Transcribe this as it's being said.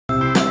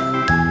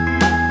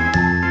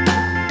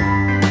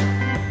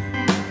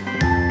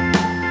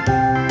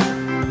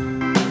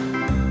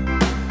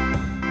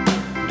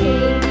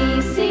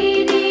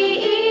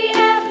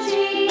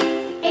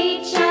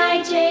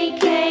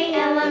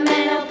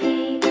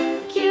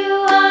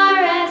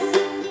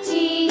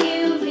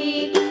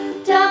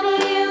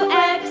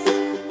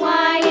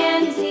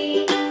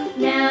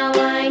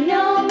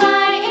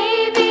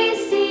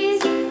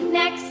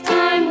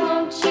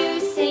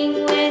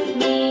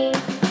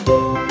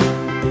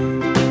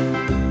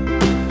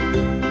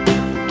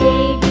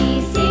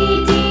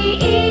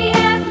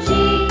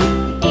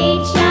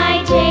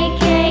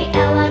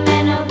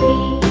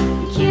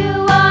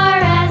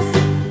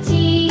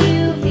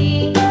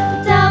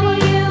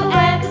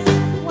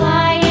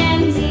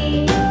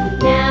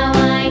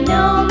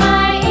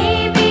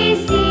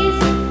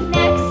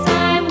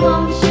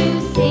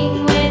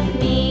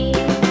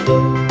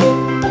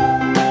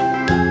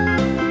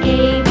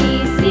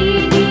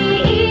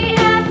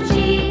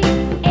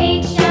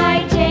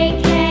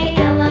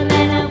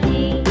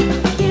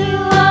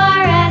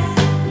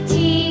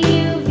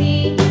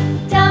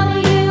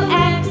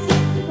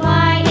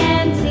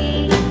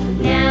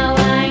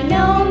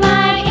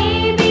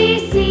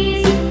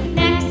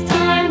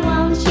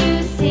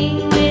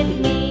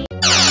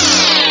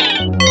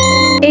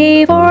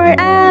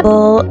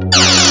apple.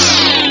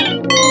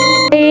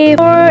 A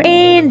for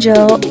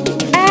angel.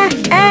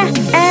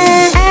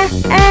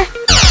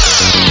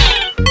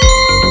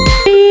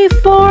 B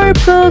for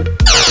book.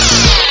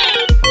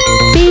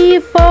 B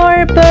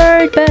for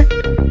bird.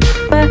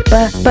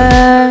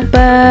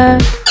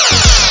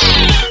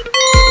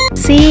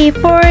 C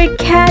for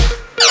cat.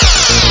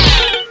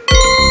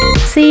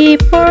 C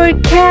for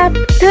cat.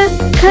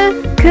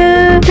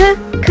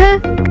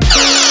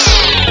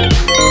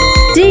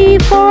 D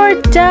for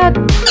duck.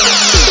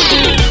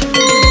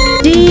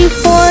 D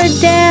for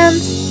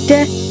dance.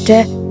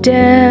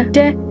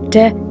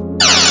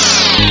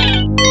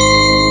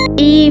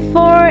 E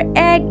for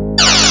egg.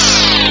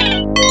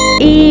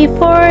 E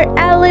for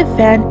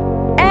elephant.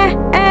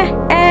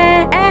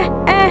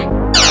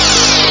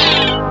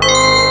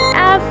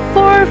 F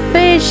for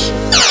fish.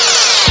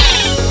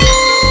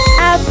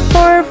 F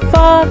for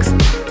fox.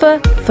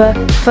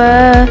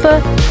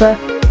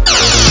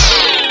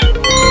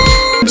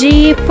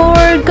 G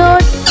for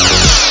goat.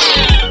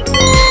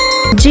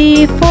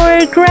 G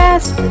for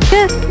grass.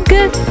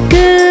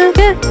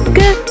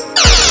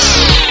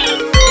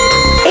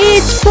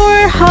 H for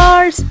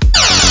horse.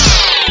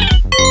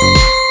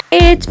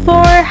 H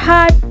for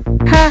hat.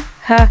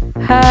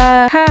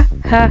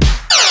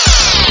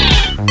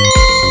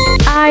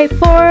 I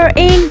for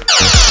ink.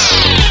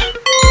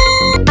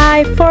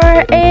 I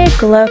for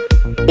igloo.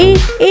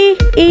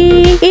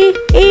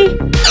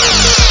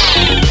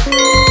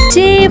 J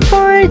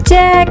for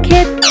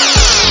jacket.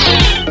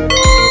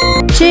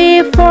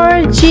 J for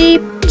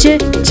jeep.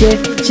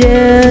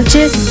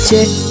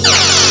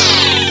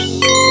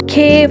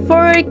 K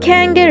for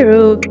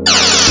kangaroo.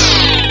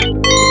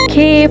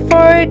 K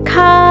for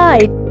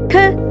kite.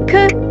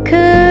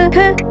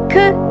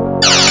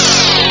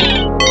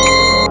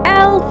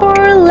 L for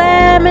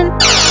lemon.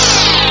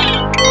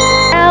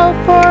 L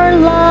for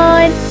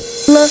line.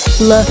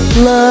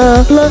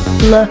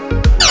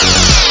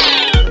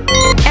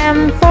 M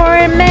for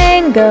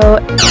mango.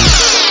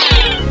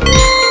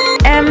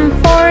 M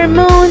for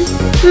moon.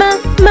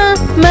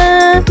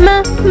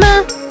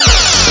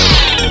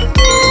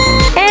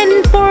 N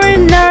for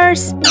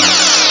nurse.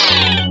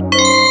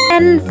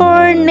 N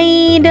for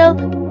needle.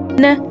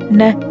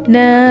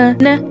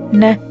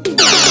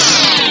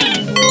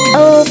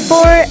 O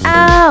for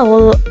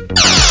owl.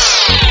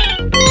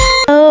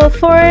 O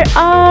for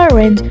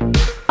orange.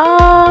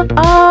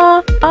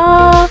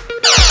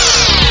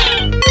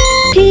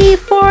 P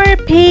for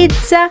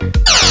pizza.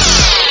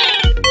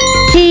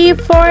 P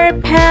for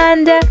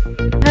panda.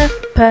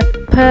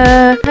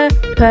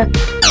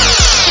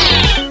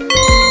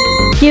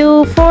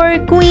 Q for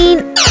queen.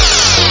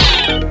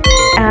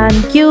 And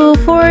Q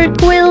for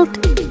quilt.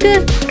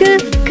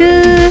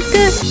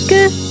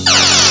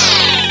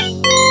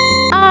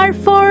 R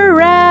for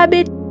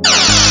rabbit.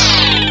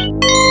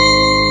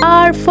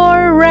 R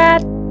for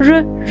rat.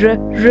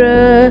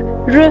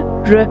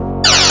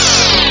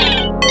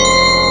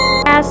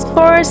 S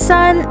for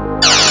sun.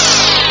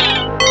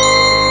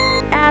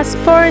 S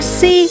for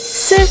sea.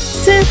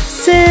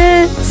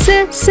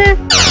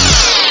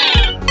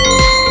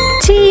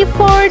 T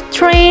for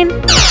train.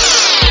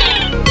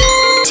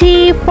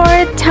 T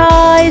for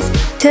ties.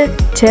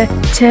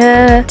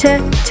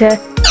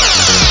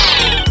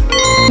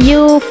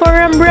 U for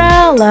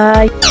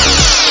umbrella.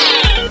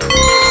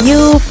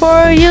 U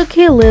for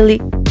ukulele.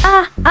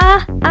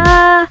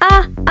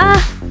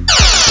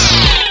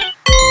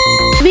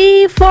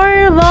 V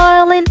for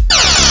violin.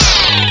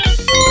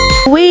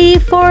 V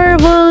for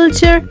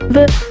vulture.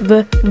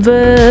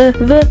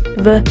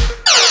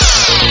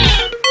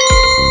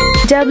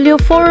 W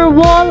for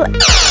wall.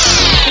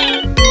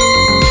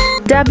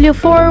 W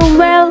for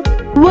well.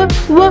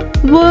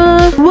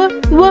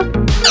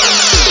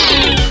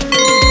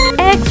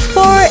 X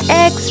for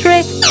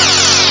x-ray.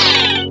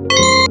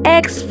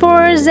 X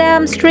for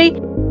Zamstreet.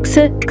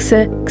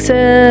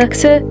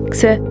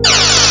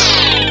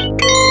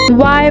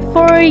 Y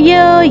for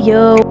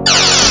yo-yo.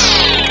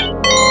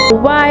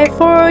 Y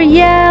for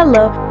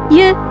yellow.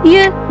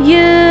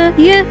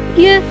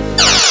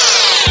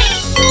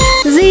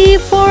 Z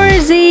for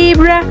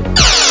zebra.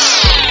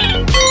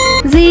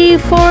 Z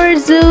for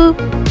zoo.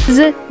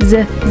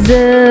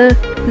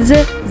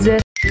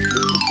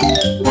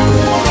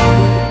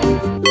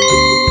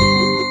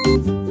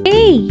 A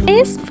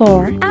is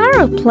for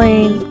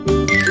aeroplane.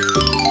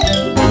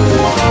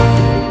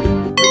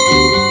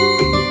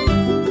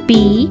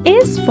 B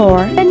is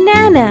for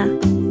banana.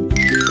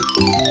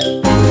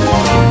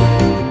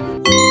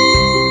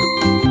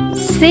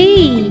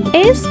 C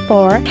is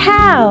for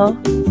cow.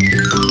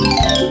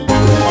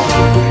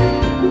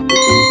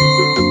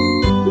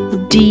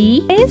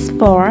 D is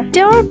for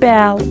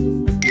doorbell.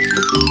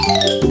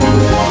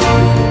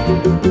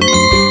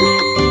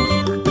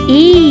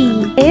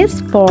 E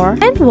is for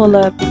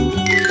envelope.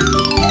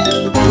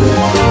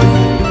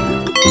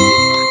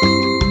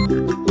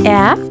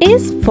 F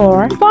is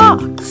for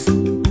fox.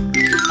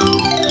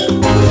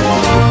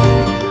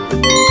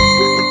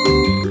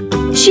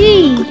 G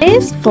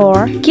is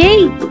for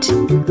gate.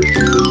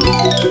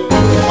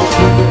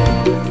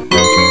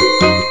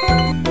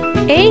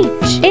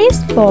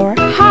 for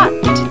hot.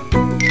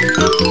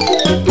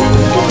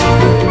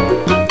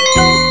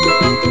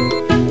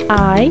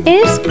 I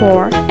is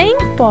for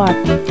inkpot.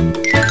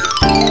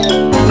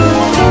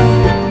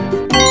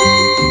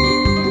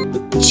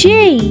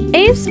 J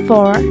is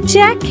for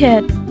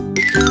jacket.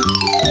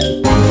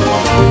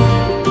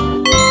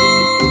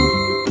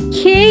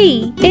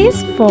 K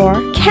is for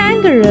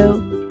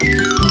kangaroo.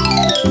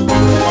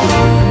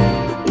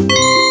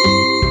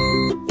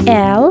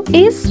 L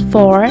is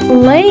for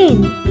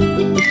lane.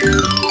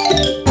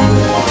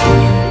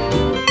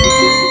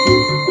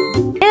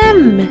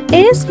 M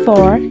is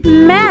for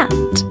mat.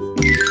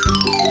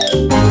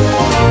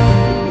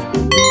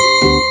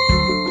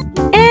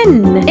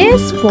 N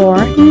is for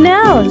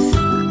nose.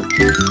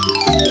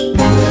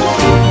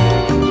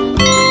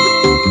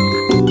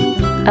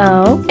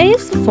 O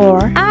is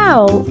for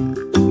owl.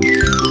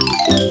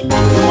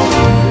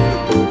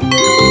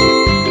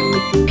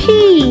 P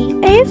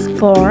is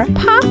for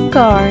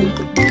popcorn.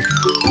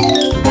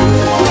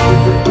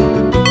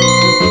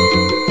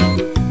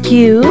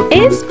 Q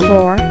is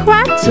for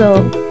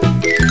quetzal.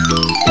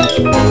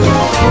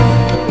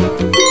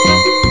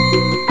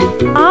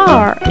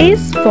 R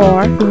is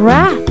for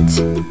rat.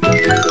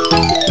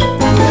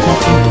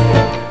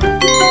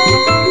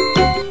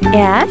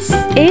 S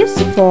is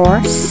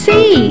for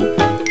sea.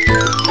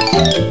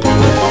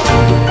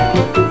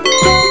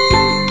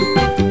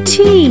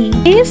 T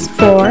is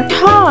for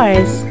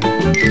toys.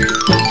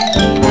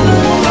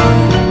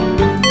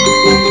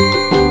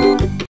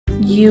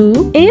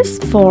 U is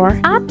for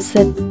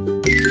upset.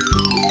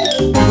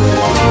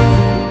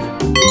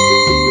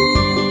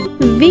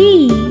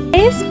 V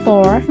is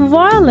for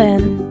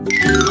violin.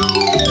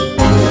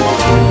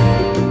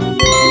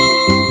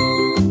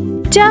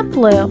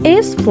 W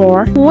is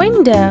for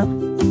window.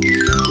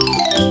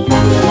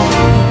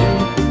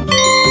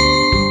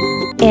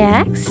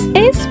 X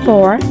is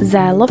for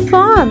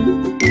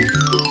xylophone.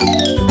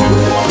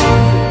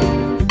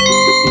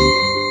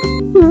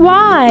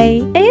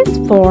 Y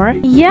is for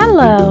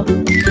yellow.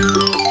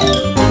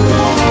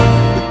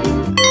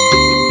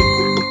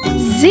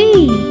 Z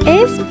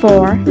is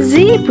for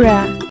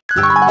zebra.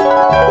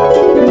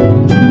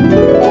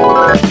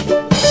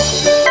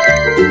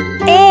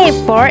 A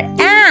for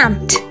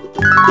ant.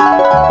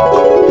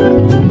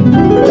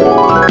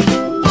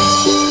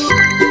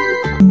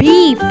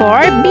 B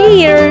for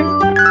beer.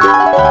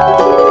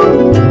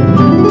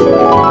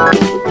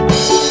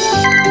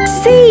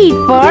 C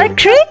for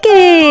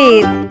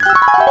cricket.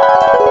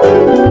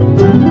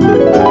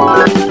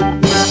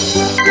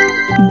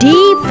 D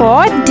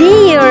for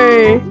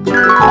deer.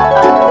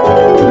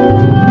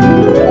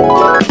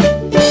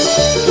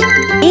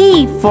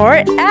 E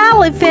for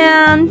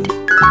elephant.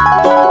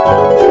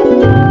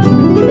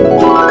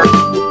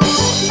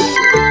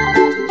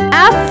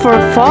 F for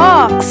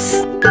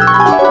fox.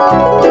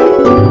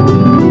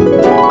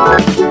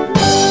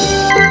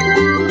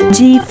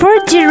 G for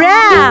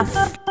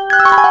giraffe.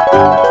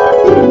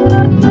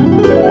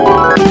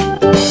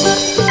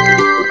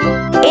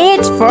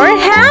 H for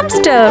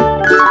hamster.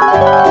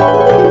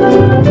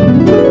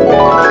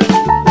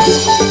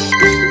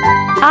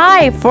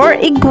 I for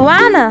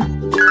iguana.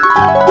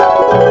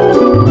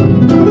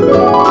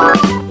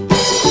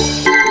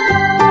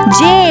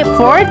 J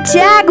for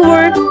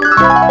jaguar.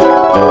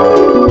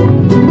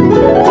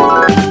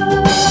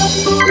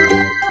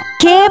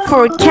 K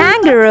for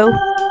kangaroo.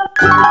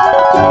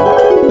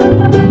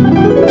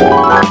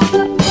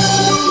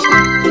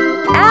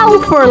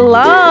 L for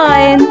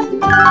lion.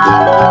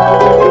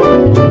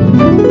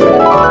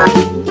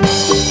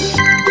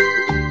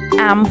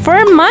 M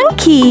for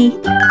monkey.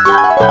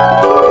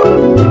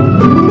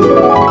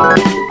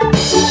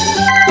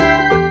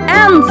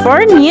 N for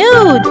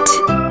newt.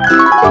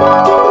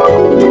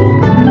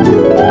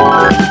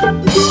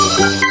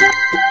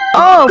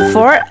 O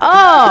for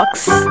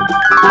ox.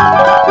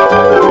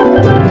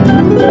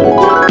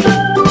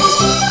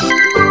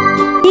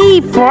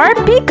 P for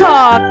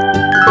peacock.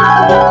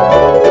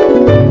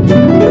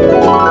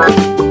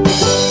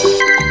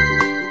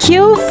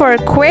 Q for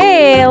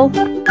quail.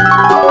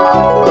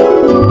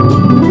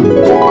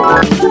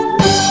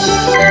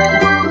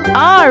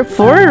 R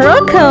for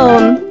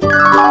raccoon.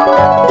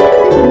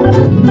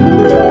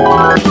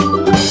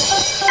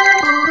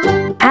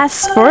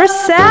 S for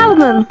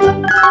salmon.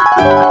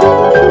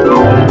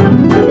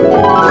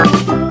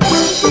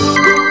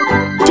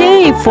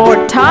 T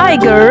for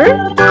tiger.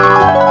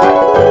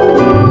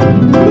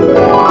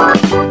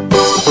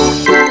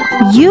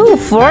 U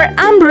for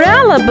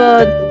umbrella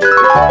bird.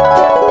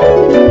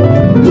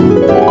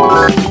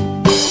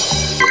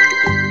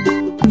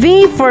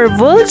 V for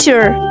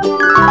vulture.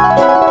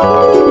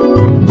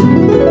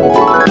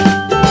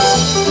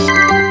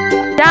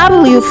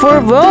 W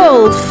for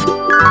wolf.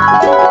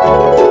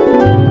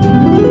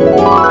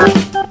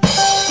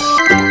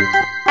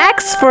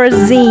 X for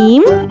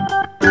zebra.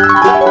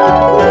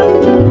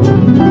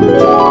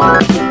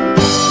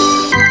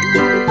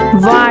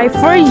 Y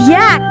for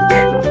yak.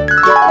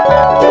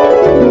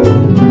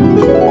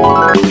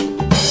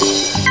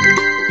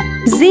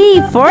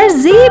 Z for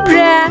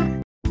zebra.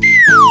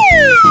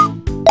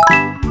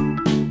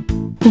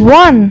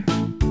 One.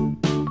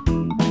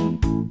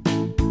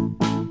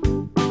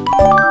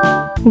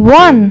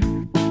 One.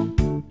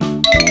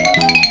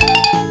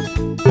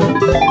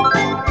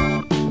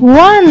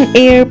 One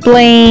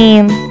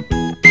airplane.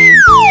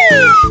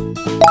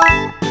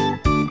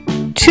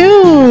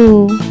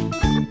 Two.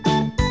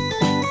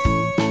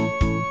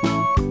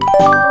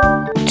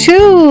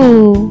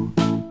 Two.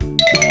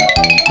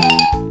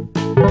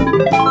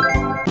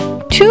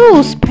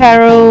 Two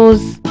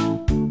sparrows.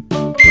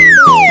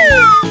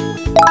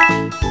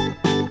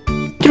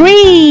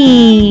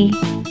 Three.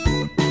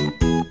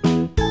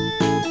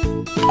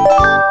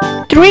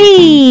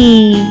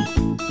 Three.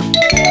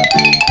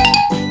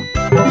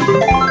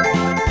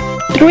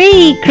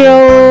 Three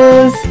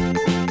crows.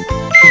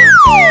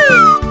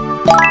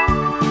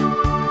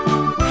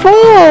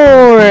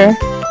 Four.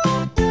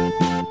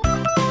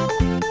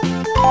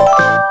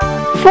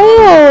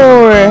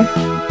 Four.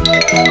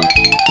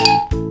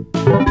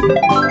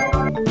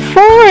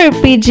 Four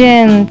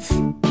pigeons.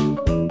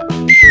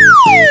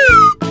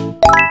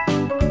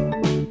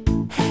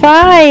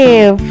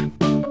 Five.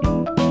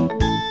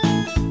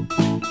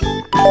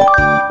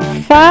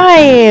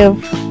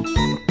 Five.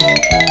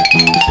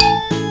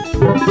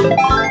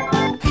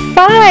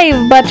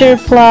 Five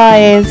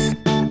butterflies.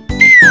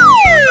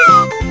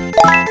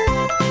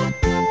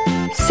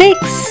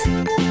 Six.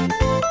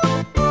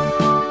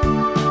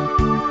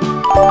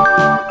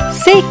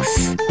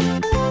 Six.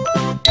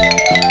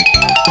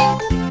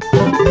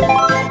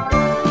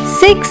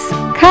 Six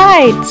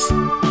kites.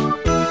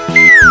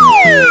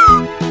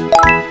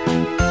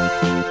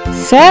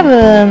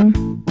 Seven.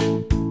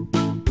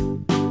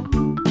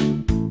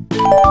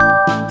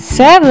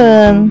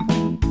 Seven.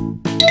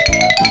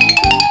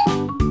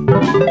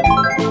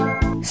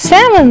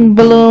 Seven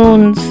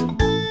balloons.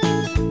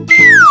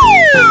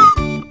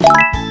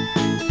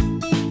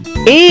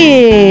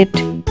 Eight.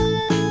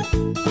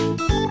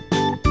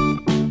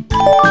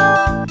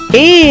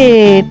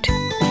 Eight.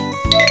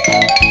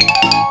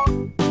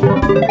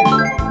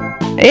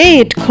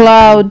 Eight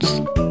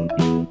clouds.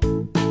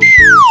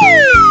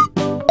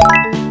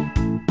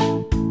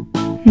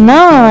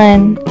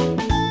 Nine.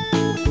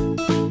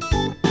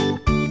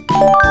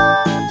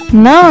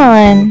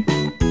 Nine.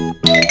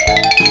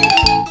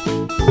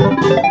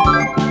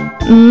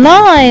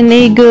 Nine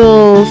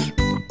eagles.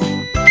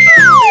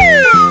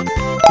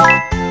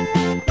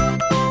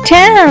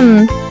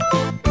 10.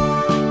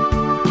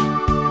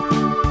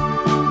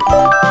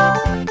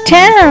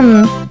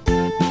 10.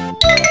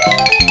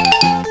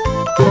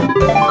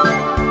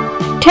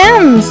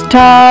 10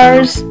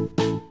 stars.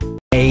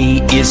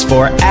 A is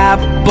for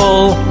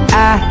apple,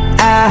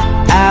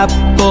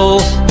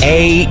 apple.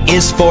 A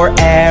is for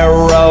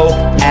arrow,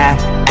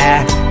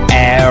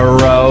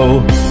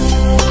 arrow.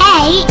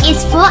 A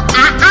is for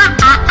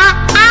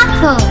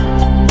apple.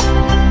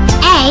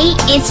 A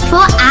is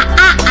for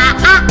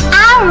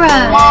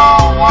arrow.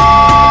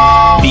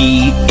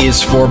 B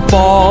is for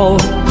ball,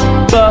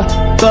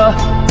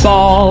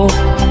 ball.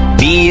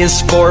 B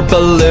is for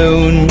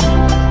balloon,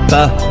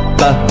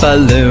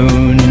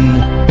 balloon.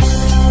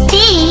 B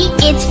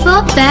is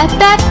for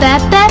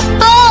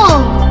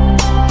ball.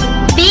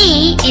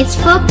 B is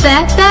for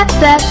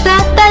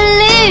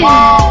balloon.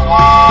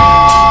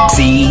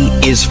 C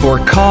is for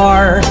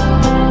car,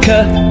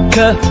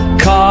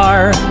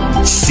 car.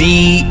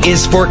 C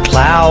is for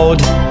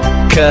cloud,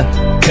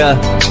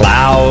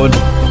 cloud.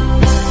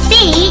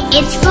 C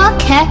is for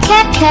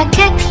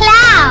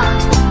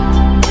cloud.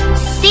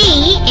 C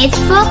is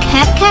for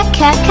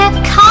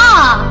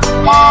car.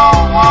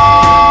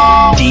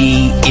 D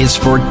is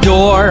for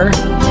door,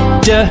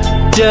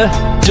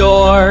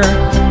 door.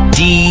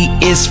 D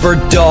is for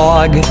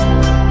dog,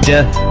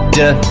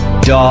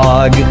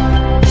 dog.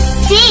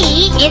 D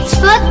is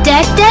for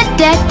dog.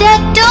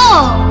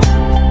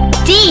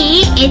 D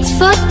is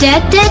for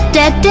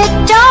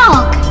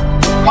dog.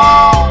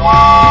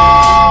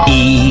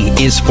 E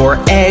is for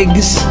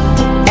eggs,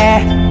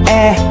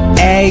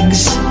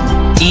 eggs.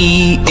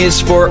 E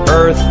is for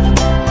earth,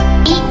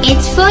 E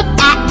is for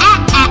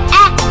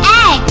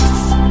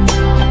eggs.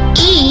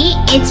 E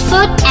is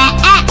for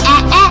earth.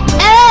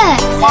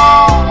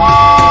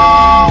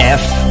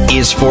 F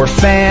is for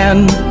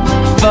fan,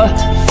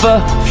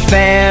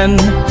 fan.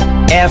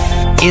 F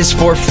is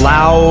for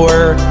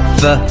flower,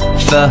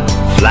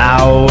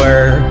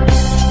 flower.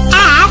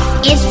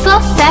 F is for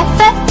fan.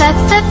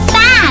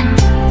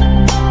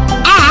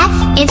 F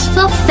is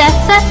for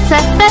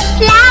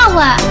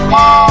flower.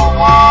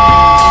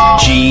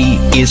 G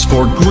is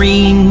for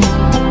green,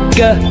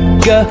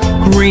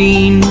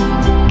 green.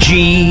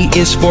 G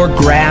is for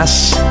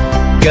grass,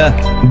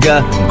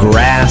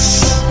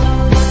 grass.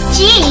 G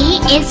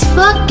is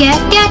for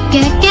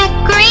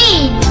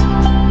green.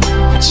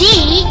 G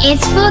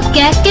is for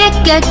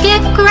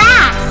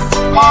grass.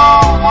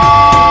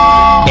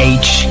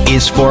 H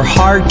is for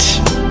heart,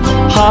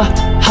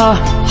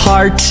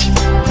 heart.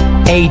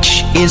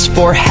 H is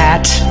for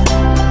hat,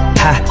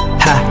 hat.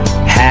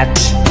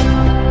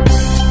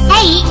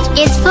 H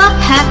is for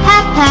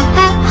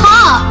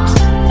heart.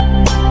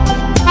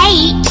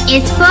 H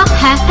is for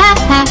hat.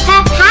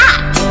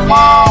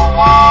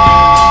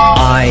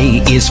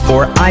 I is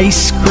for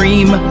ice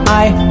cream.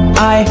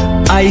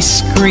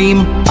 Ice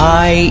cream.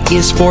 I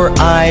is for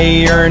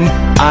iron.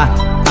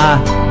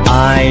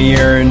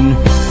 Iron.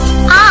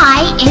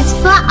 I is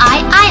for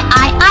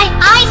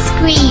ice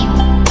cream.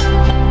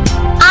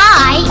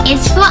 I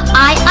is for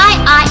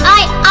iron.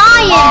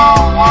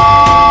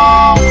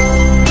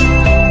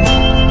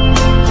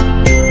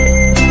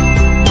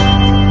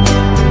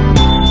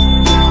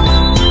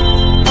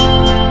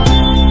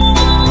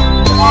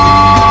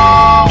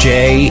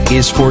 J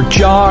is for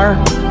jar.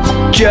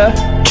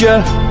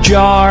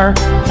 Jar.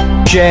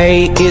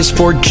 J is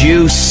for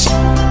juice.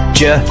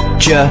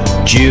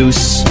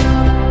 Juice.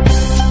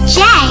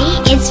 J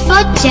is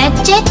for jar.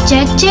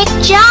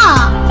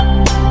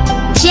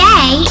 J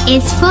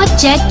is for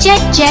juice.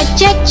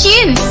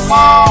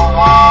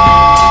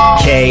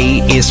 K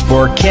is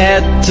for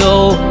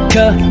kettle.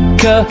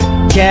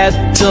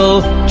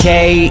 Kettle.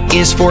 K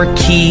is for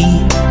key.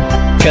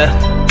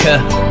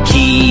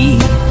 Key.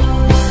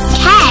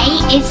 K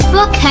is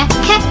for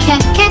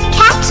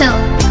kettle.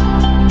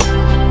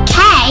 K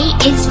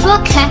is for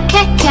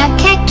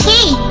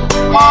key.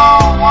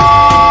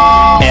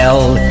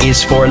 L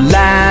is for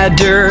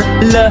ladder.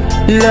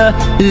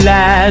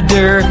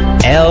 Ladder.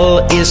 L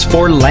is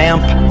for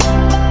lamp.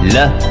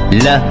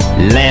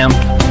 Lamp.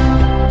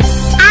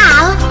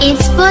 L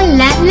is for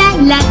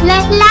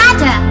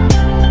ladder.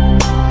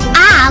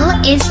 L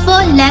is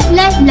for lamp.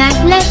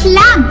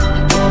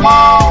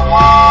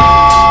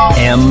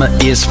 M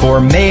is for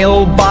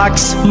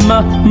mailbox.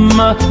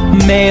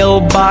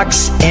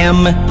 Mailbox.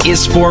 M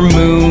is for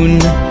moon.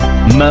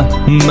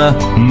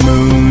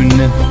 Moon.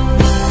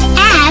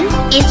 M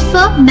is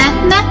for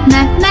mailbox.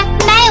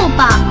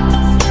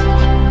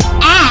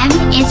 M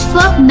is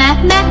for moon.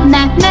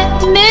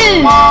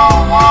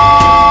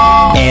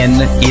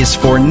 N is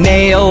for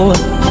nail.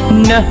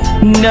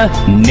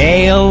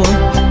 Nail.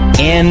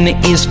 N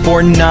is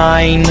for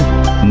nine.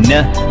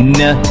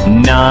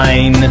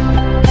 Nine.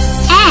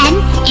 N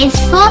is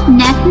for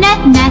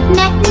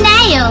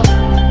nail.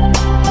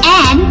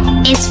 N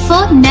is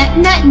for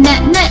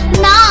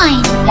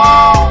nine.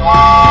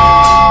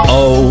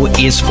 O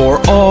is for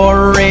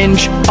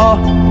orange.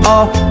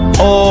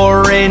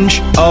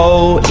 Orange.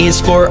 O is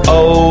for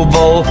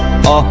oval.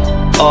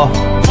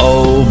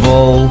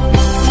 Oval.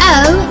 O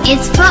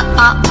is for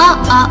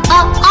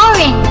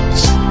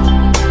orange.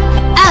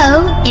 O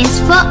is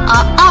for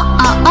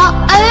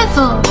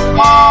oval.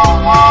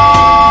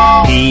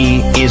 P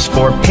is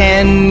for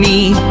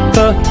penny.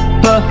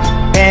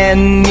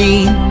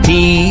 Penny.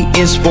 P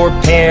is for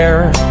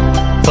pear.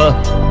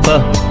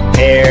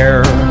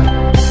 Pear.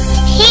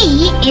 P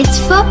is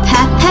for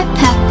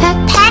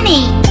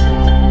penny.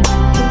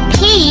 P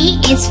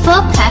is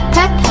for pear.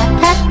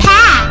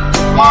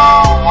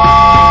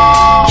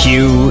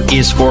 Q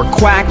is for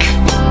quack.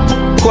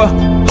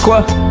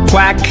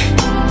 Quack.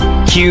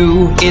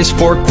 Q is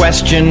for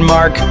question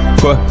mark.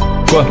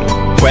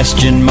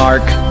 Question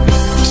mark.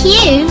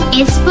 Q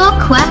is for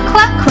quack.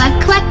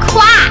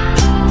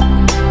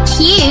 Q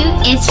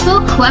is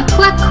for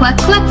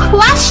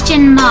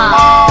question mark.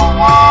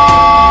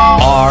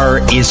 R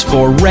is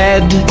for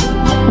red.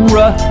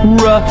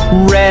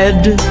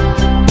 Red.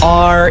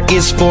 R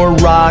is for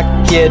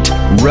rocket.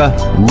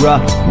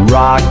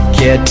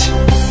 Rocket.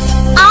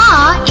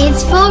 R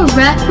is for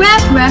red.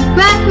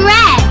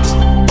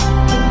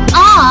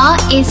 R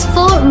is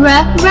for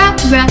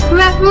rocket.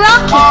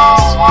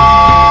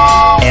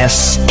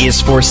 S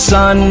is for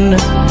sun.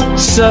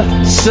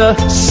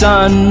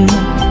 Sun.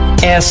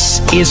 S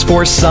is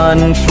for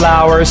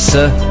sunflower.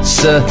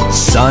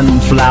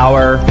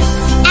 Sunflower.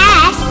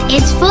 S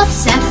is for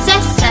sun.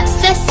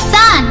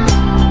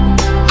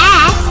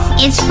 S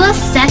is for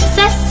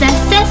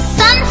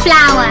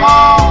sunflower.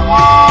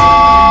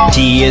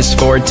 T is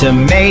for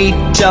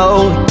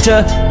tomato.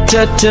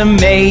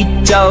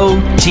 Tomato.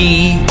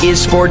 T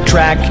is for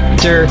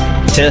tractor.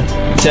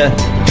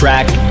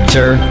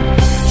 Tractor.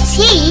 T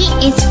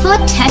is for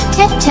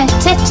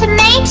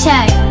tomato.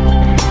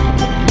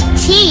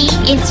 T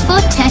is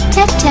for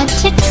tractor.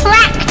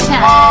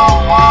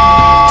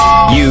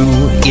 U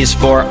is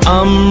for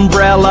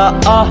umbrella.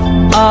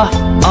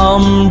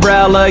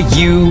 Umbrella.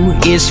 U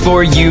is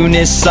for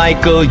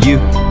unicycle.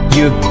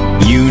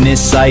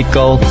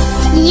 Unicycle.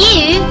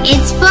 U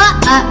is for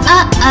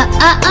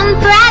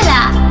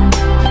umbrella.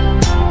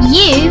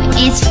 U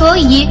is for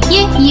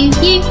unicycle.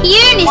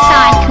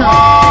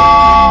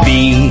 V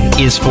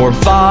is for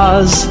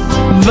vase.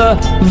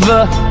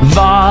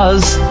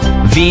 Vase.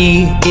 V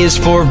is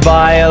for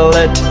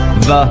violet.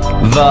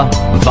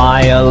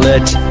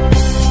 Violet.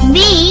 V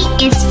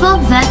is for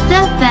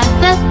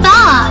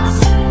vase.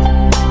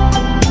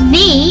 V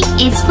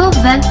is for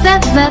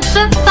violet.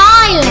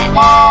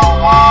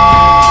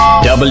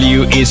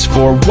 W is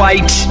for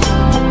white.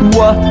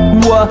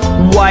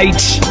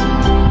 White.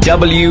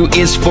 W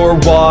is for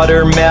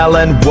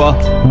watermelon.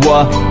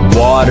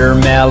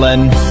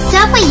 Watermelon.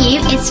 W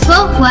is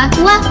for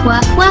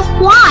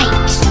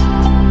white.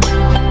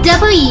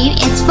 W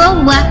is for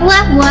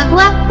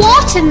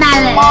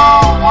watermelon.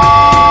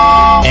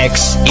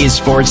 X is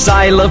for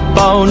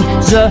xylophone,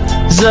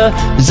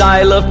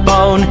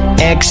 xylophone.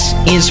 X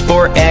is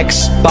for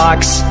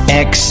Xbox,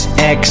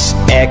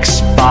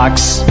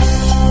 Xbox.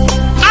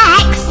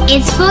 X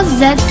is for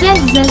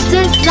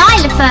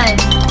xylophone.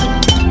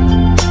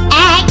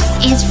 X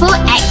is for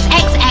Xbox.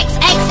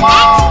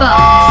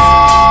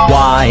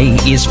 Y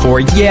is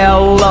for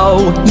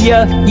yellow,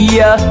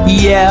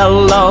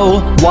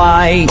 yellow.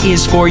 Y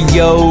is for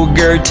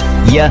yogurt,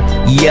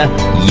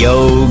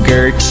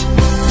 yogurt.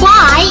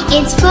 Y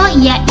is for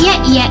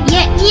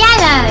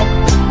yellow.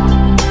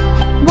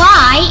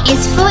 Y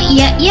is for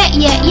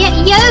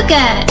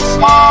yogurt.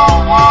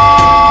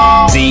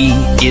 Z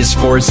is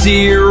for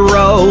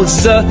zero,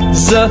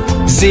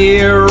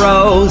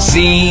 zero.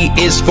 Z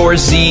is for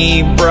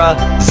zebra,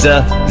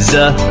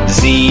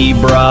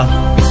 zebra.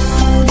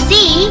 Z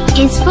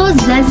is for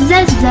zero.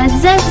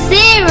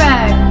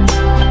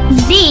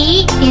 Z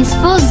is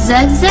for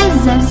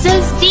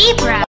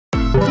zebra.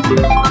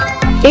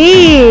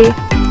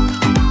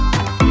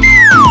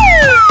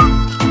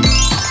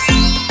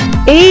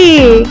 A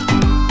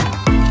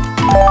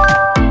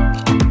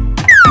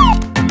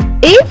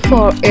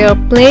for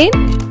airplane.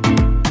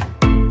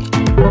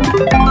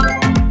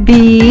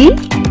 B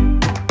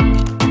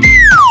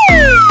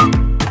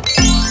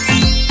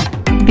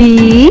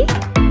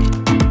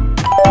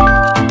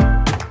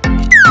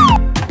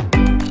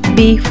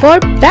for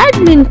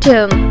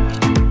badminton.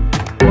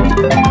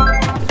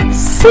 C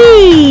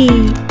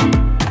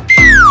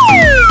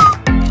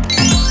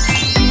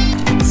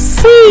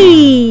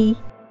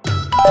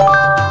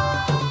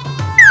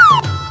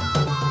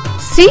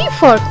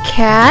for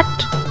cat.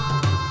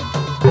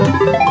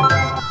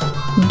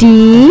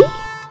 D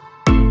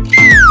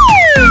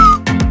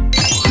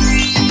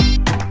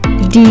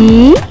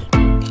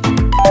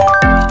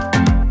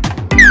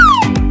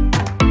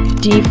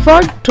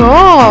for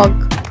dog.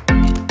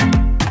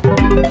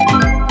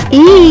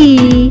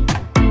 E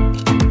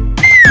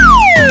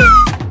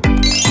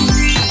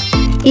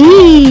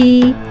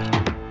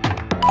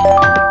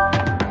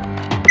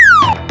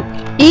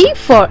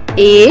for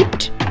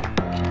 8.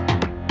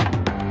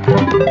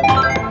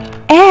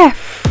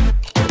 F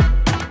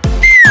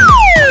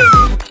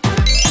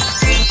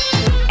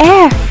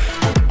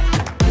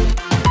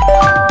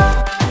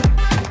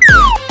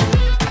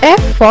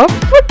for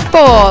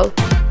football.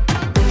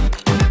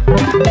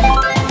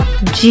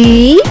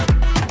 G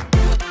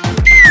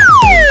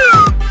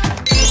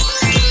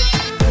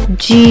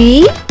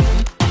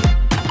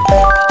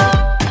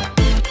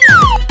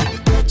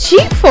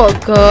for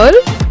girl.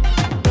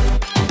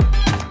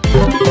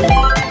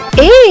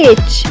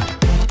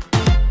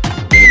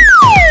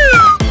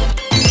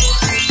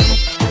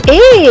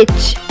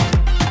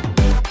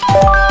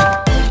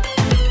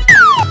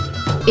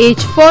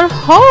 H for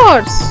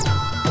horse.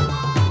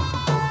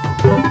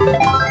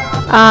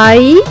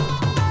 I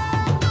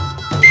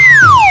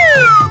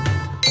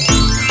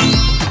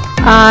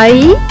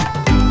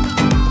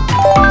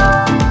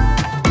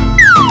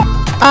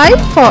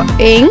for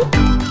ink.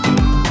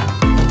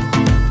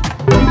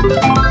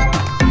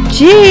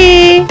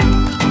 J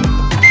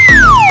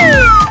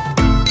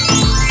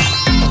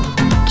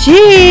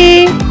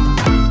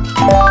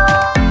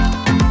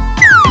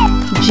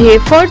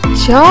for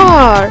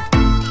jar.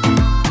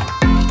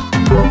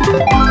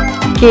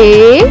 K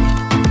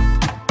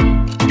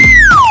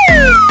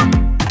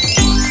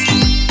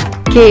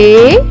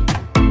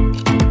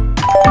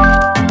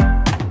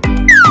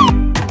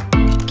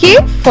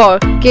for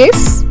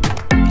kiss.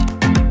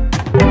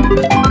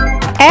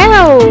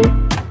 L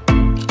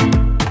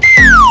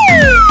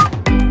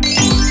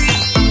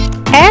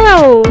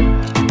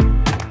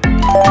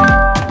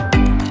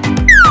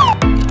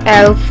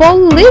for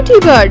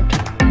ladybird.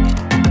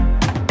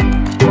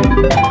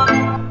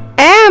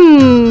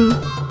 M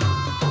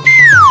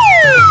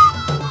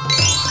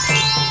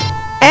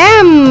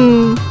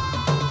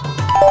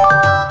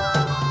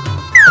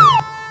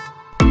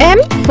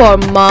for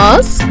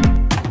mask.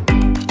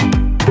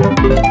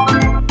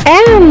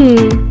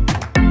 N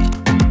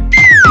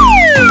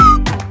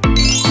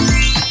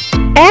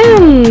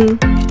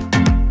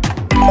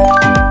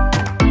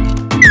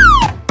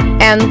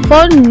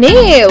for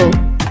nail.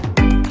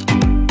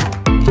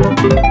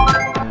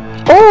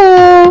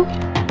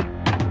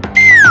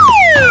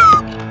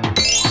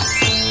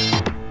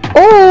 O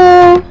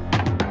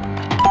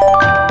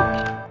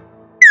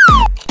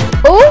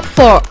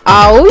for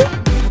owl.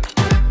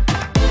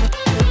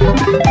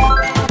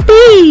 P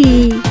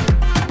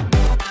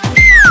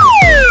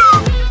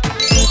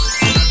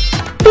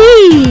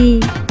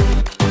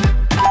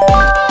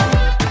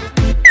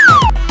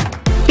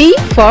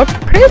for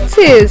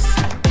princess.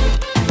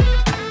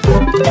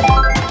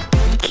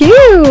 Q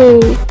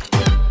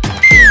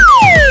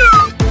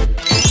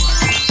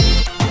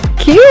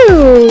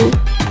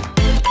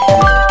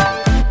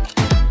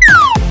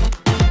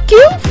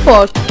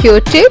for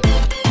Q-tip.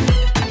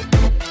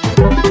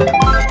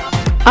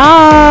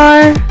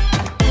 R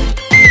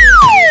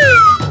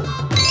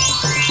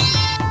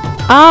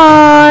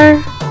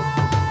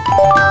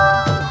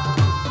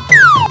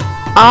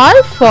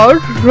for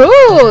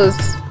rose.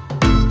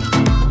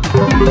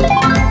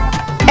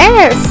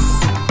 S.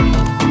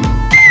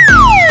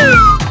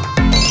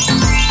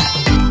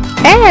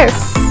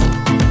 S.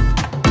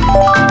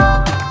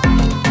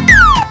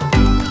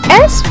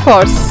 S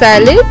for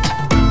salad.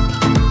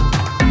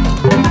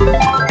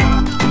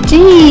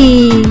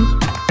 T.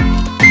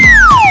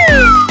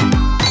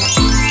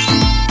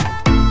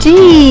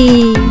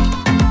 T.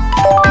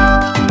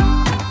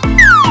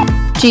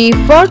 T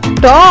for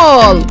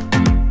tall.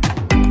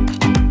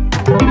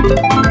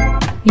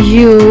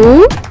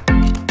 U.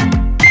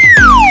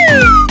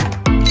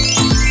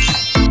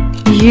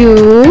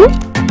 U.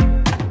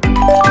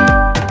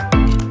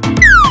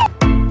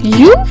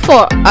 U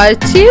for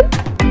urchin.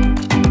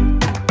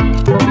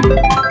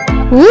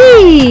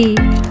 V.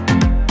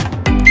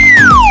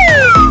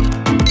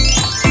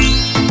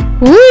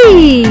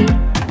 V.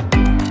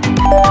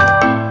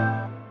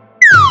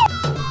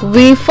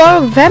 V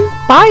for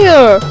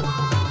vampire.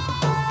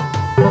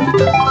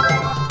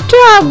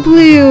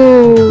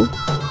 W.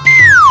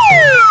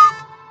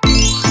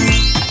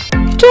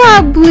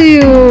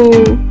 W.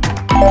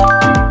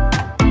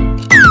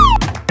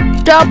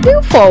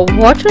 W for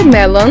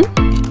watermelon.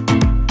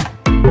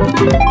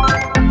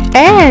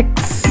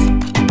 X.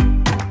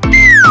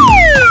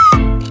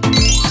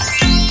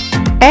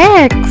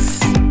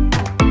 X.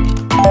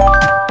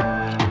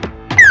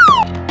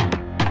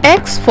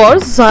 X for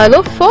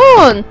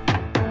xylophone.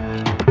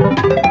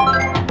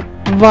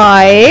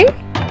 Y.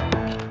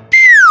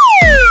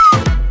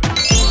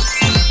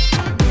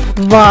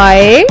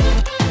 Y.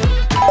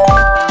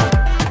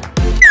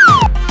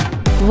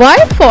 Y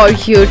for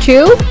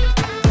YouTube.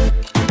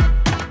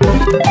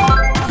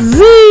 Z.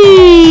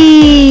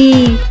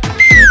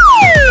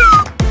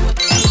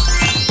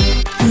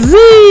 Z.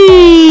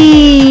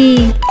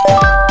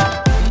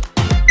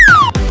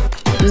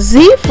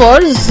 Z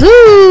for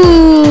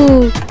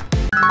zoo.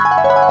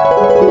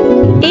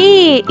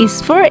 A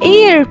is for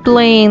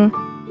airplane.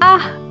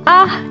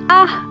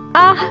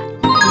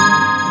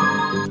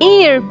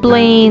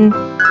 Airplane.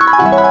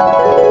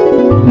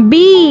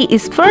 B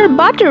is for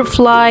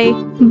butterfly.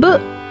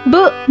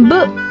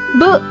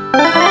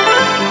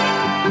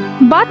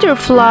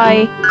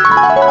 Butterfly.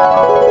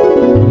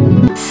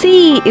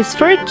 C is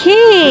for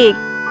cake.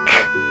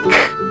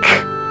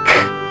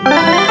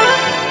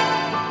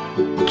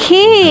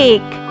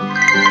 Cake.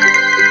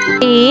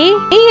 A.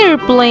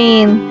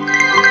 Airplane.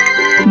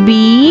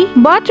 B.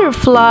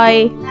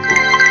 Butterfly.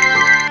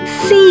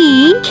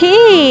 C.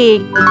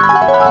 Cake.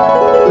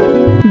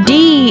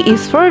 D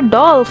is for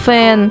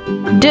dolphin.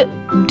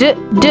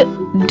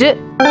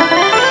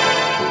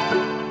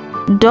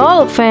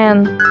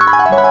 Dolphin.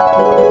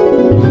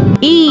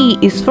 E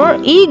is for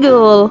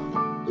eagle.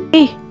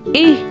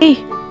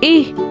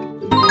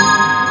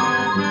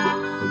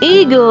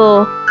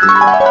 Eagle.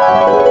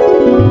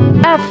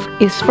 F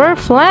is for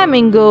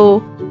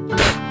flamingo.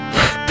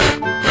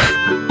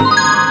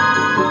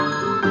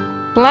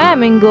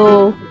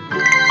 Flamingo.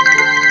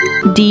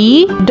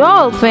 D.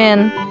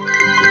 Dolphin.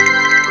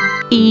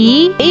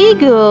 E.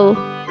 Eagle.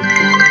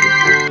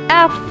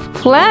 F.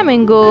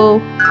 Flamingo.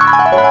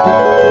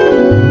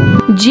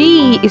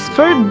 G is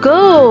for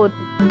goat.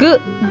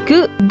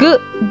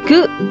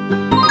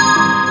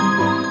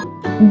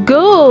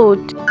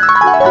 Goat.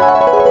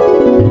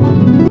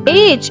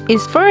 H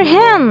is for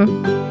hen.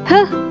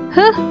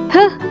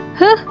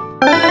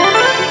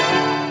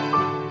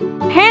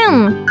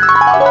 Hen.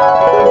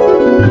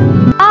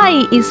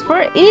 I is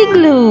for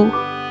igloo.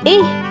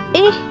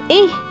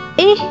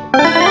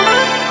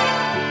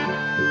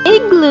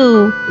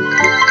 Igloo.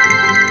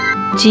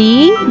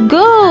 G.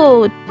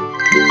 Goat.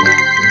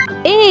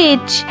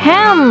 H.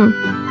 Hen.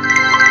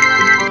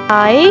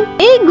 I.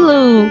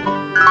 Igloo.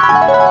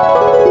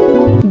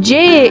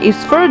 J is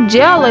for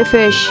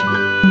jellyfish.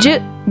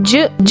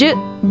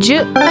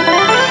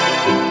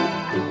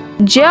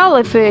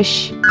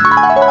 Jellyfish.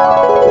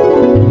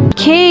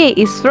 K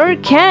is for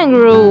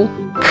kangaroo.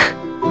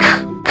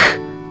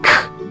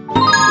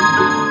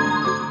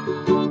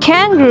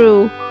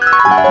 Kangaroo.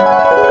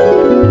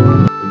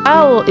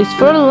 L is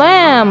for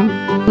lamb.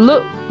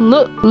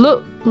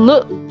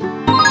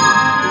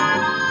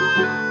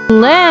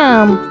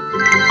 Lamb.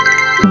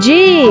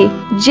 J.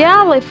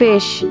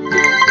 Jellyfish.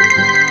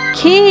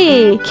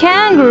 K.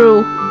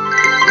 Kangaroo.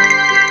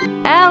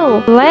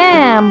 L.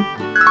 Lamb.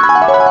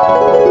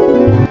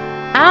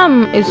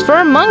 M is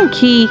for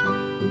monkey.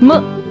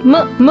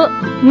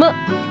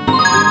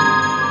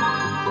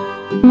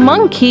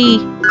 Monkey.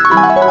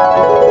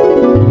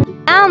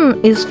 N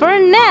is for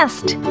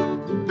nest.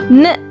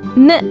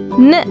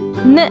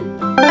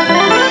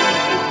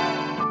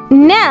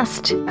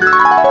 Nest.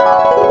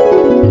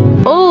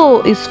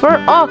 O is for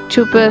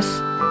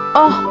octopus.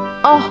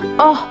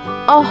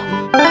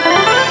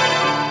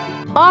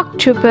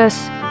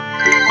 Octopus.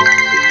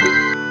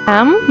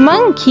 M.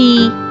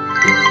 Monkey.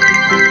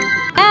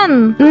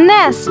 N.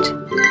 Nest.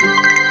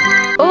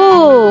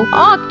 O.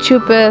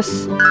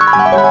 Octopus.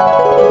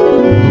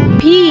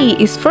 P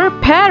is for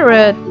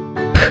parrot.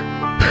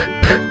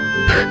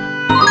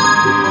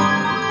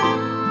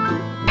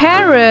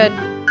 Parrot.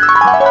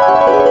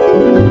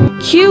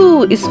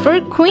 Q is for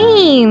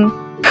queen.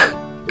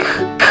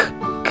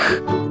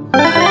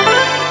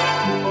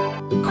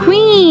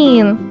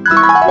 Queen.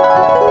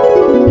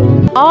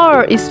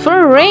 R is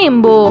for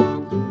rainbow.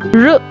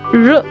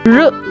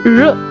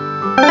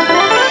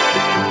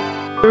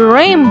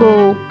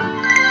 Rainbow.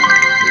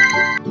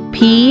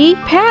 P,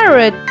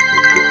 parrot.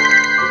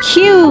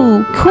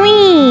 Q,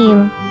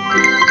 queen.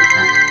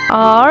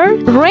 R,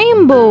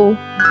 rainbow.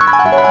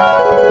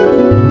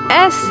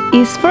 S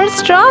is for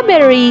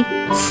strawberry.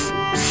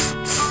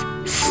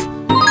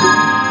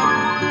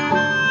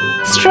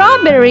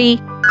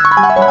 Strawberry.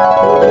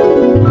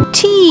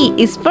 T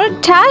is for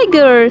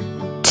tiger.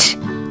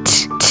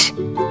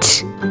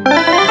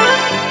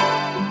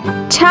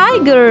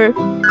 Tiger.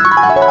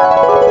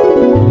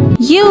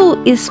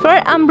 U is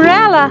for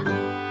umbrella.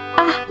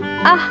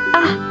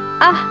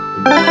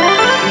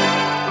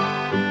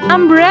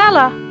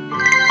 Umbrella.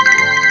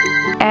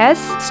 S,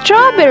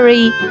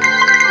 strawberry.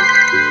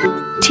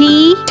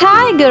 T,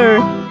 tiger.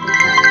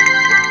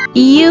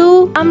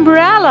 U,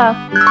 umbrella.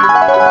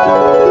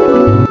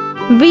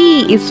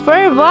 V is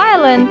for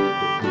violin.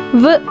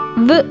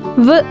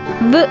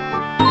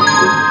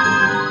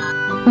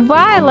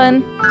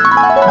 Violin.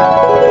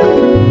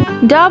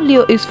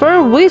 W is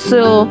for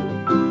whistle.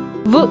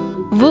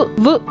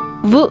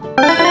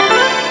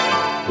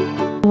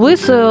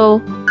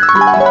 Whistle.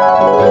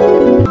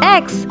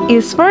 X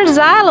is for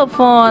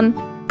xylophone.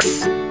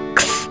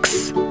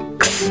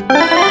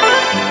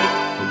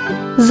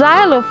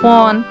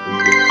 Xylophone.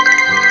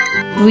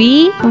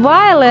 V,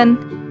 violin.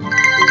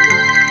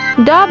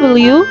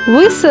 W,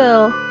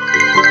 whistle.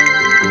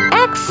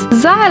 X,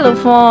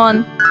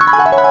 xylophone.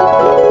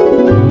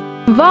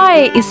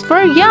 Y is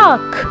for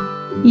yak.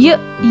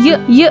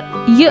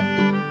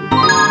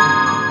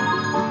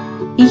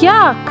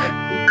 Yak.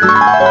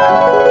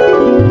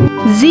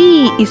 Z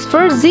is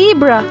for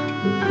zebra.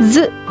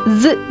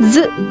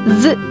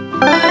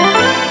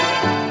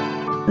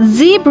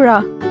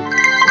 Zebra.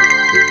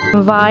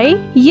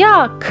 Y,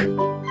 yak.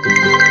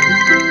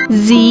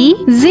 Z,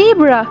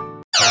 zebra.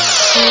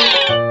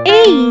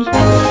 A,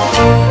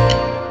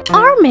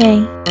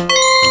 army.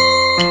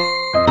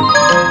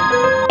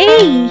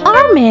 A,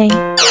 army.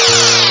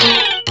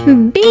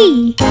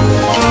 B,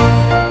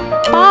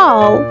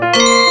 ball.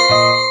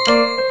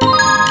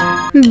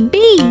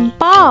 B,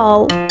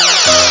 ball.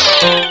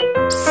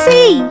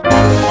 C,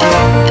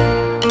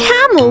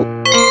 camel.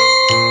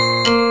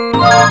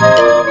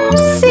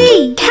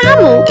 C,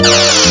 camel.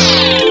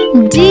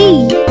 D,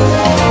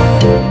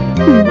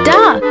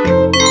 duck.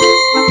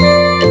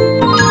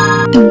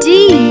 D,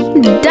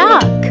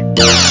 duck.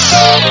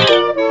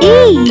 E,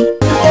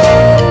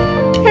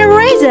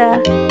 eraser.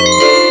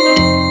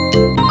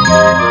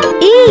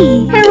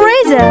 E,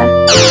 eraser.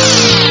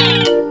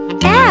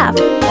 F,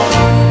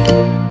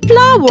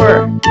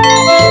 flower.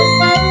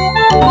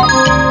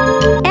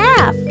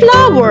 F,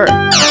 flower.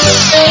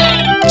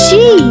 G,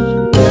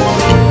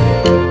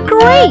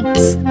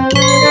 grapes.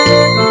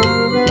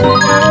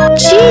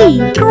 G,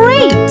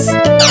 grapes.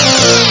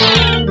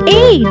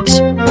 H,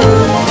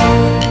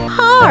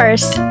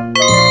 horse.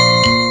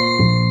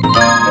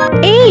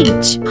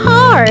 H,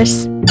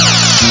 horse.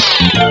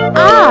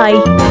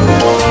 I,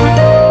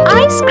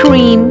 ice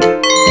cream.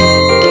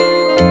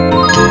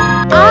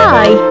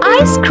 I,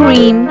 ice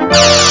cream.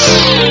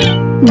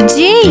 J,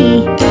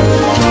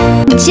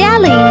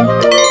 jelly.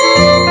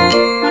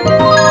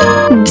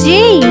 J,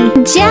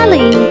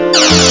 jelly.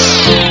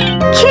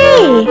 K,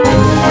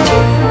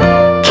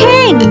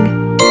 king.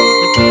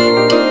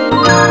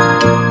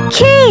 K,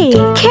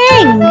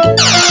 king.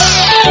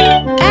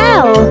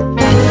 L,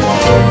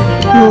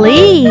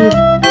 leaf.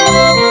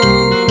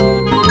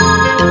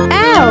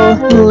 L,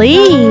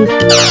 leaf.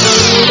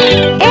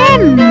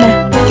 M,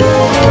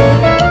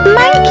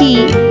 monkey.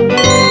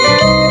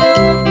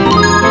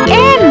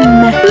 M,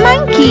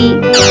 monkey.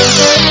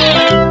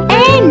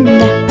 N,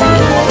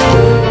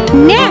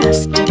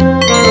 nest.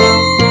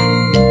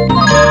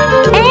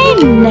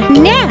 N,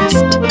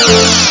 nest.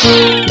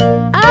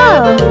 O,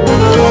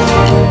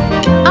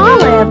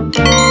 olive.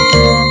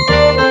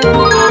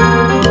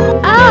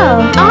 O,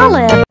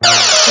 olive.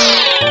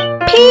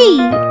 P,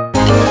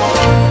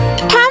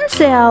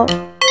 pencil.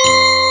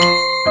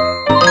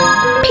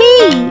 P,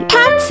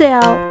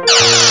 pencil.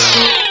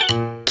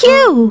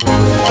 Q,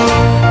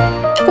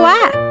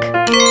 quack.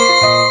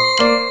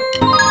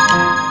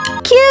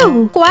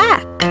 Q,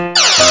 quack.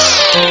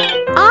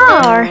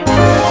 R,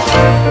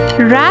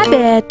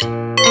 rabbit.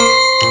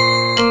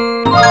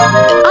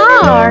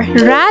 R,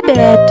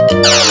 rabbit.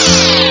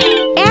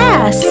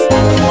 S,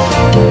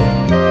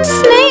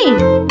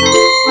 snake.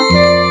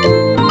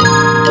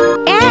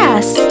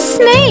 S,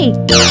 snake.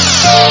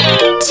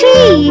 T,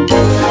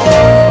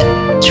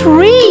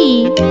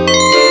 tree.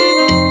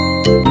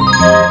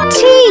 T,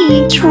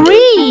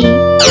 tree.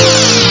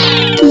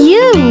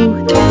 U,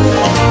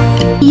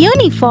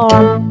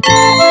 uniform.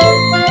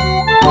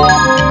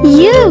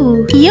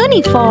 U,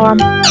 uniform.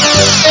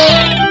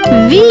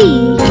 V,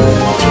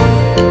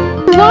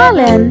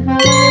 violin.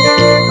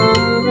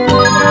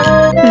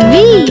 V,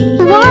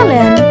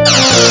 violin.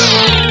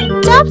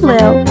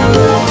 W.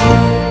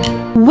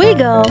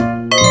 Wiggle.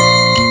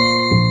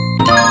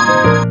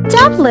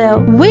 W.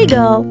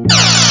 Wiggle.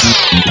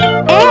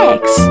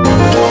 X.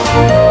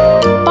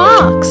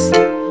 Box.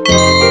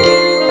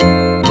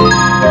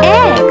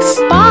 X.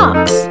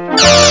 Box.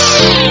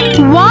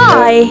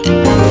 Y.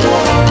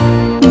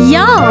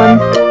 Yawn.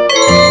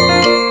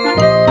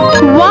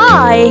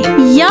 Y.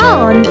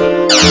 Yawn.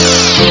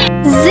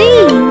 Z.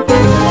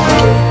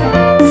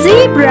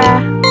 Zebra.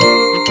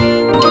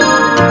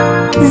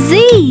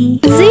 Z.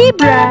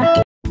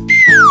 Zebra.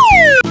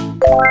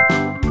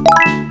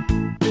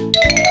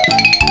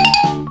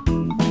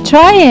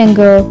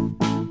 Triangle.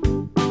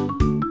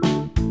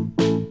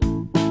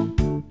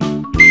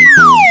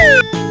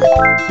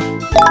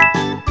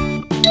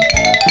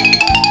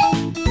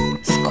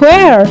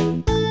 Square.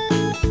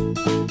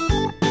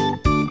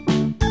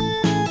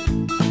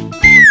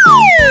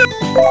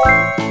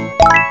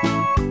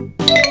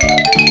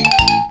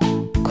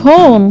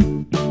 Cone.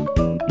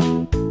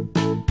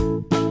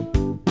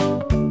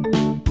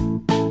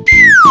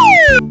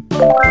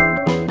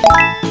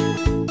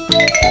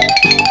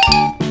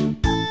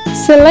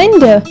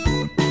 Cylinder.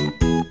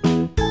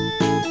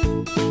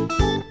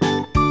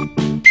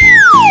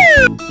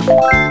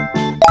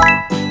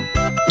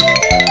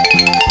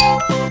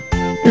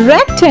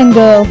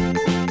 Rectangle.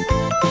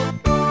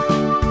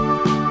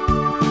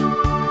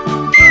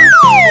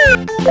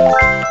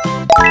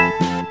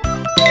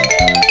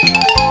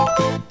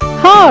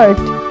 Heart.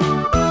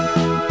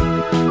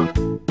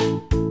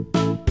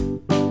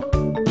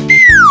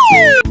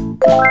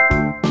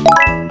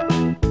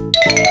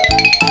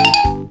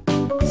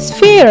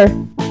 Sphere.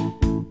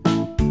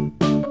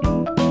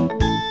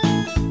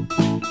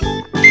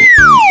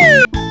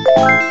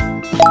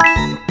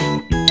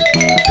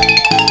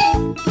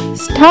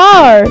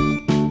 Star.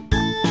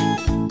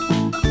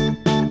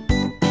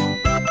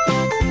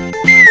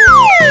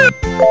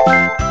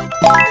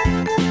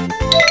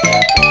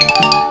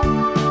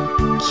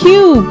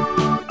 Cube.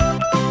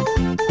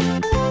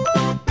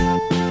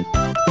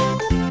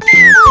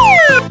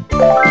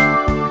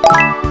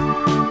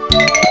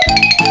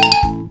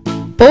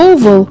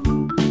 Oval.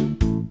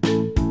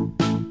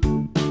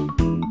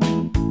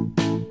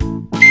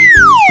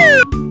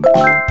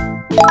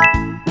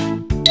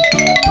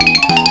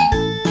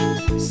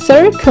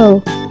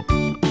 Circle.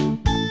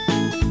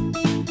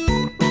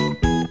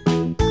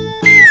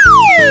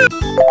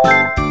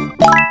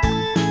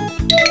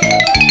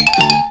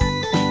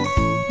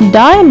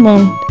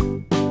 Diamond.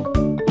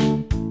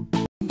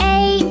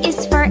 A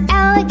is for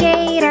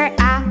alligator,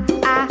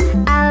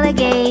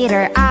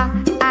 alligator,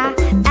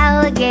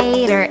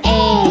 alligator,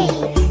 A.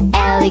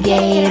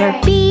 Alligator.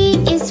 B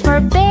is for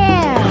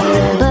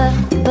bear,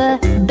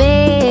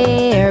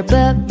 bear,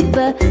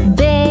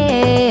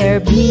 bear,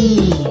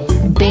 B.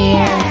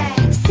 Bear.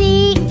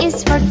 C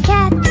is for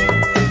cat,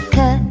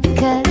 cat,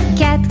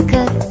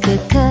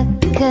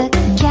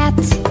 cat,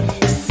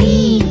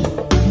 C.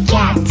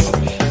 Cat.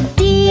 D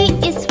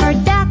is for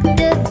duck,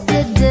 duck,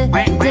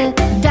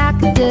 duck,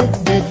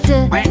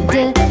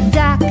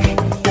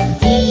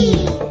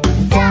 E.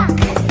 Duck.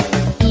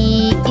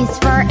 E is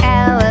for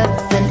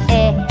elephant,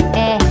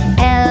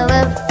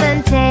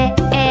 elephant,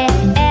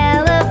 elephant.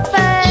 Elephant.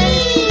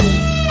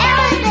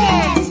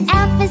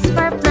 F is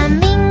for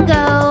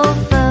flamingo,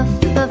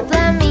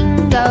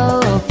 flamingo,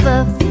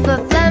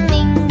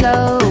 flamingo,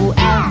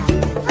 F.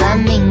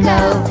 Flamingo.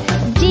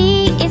 G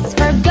is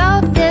for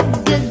goat,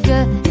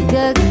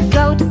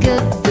 goat,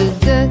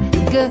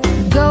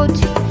 goat,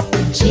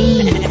 G.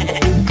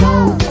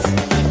 Goat.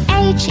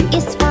 H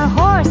is for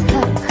horse,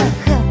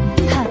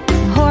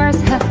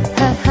 horse,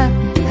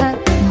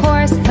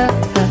 horse,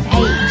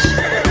 H.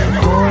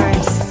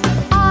 Horse.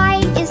 I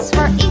is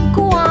for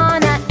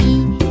iguana,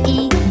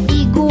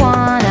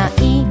 iguana,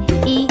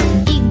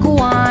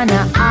 iguana,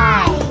 I.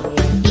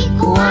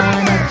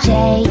 Iguana. J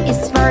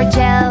is for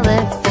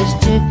jellyfish,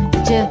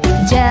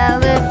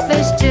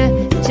 jellyfish,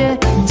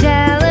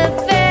 jellyfish.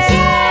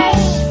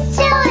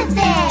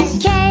 Jellyfish.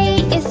 K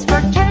is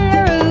for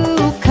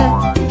kangaroo,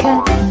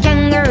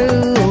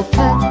 kangaroo,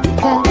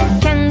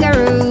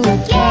 kangaroo,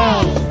 K.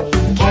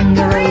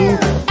 Kangaroo.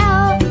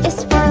 L is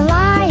for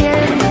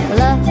lion,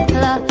 lion,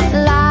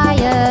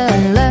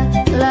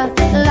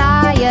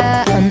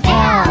 lion,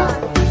 L.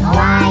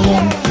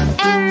 Lion.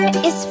 M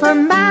is for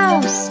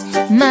mouse,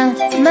 mouse,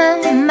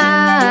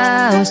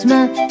 mouse,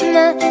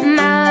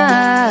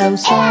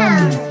 M.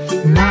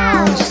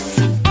 Mouse.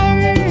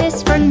 N is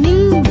for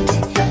newt,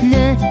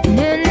 newt,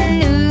 newt,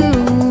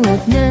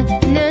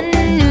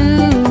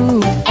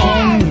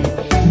 N.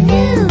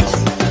 Newt.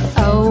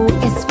 O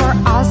is for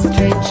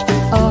ostrich,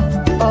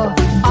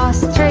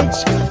 ostrich,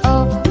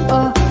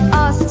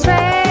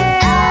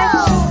 ostrich.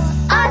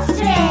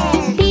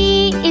 Ostrich. P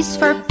is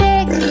for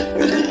pig,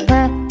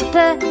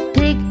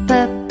 pig,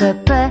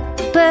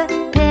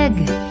 pig.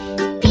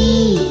 P.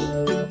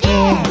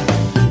 Pig.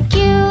 Q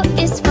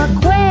is for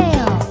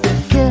quail,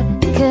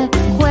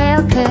 quail,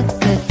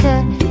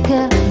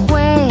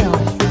 quail.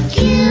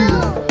 Q.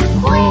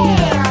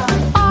 Quail.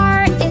 R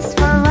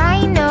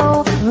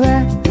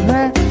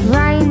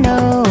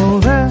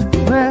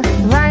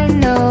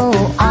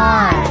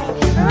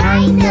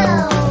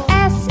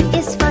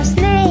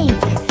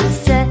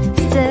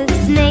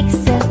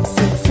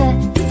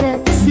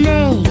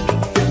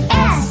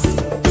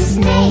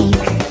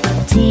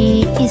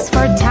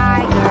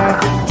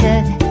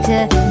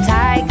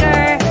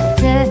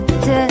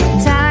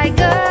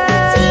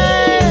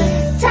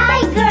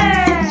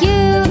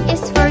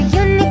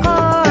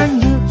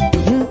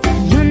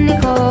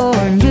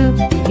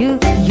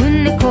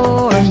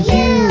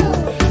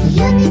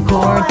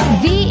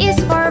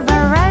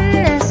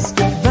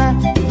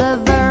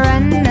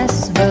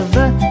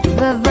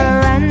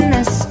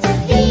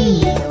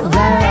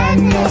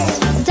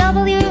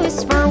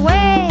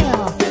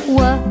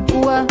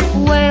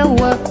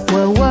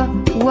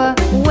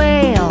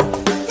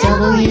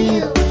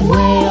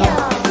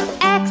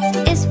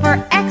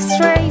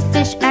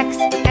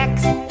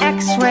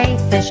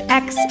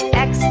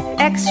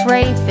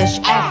X-ray fish.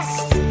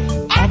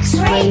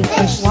 X-ray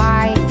fish.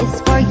 Y is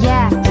for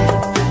yak.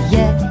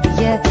 Yak.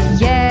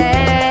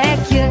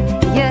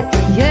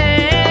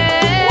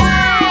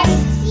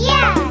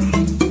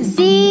 Z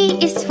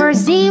is for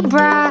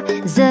zebra.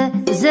 Z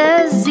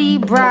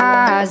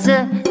zebra.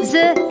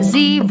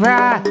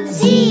 Zebra.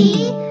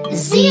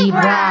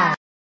 Zebra.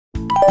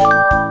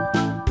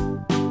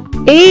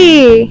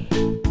 A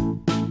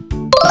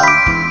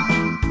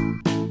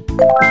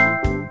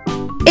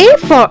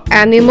for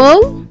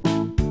animal.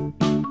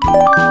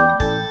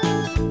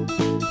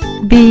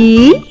 B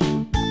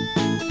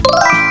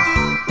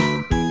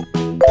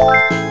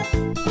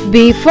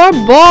for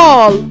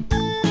ball.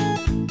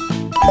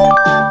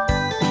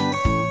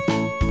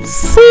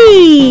 C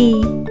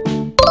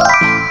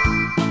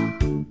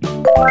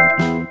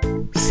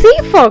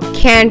for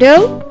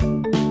candle.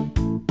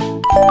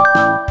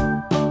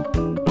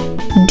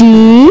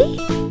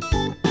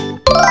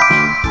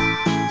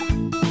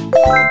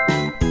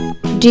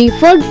 D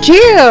for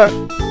deer.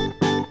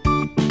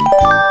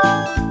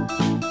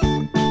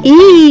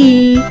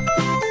 E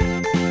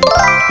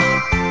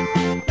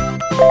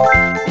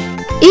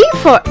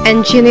for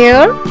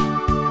engineer.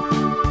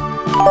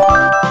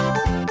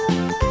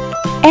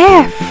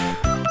 F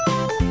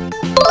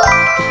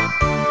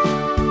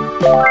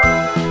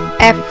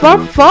for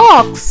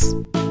fox.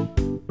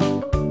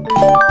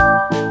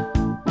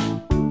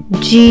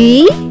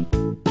 G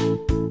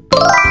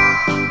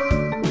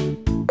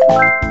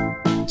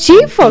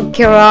for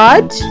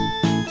garage.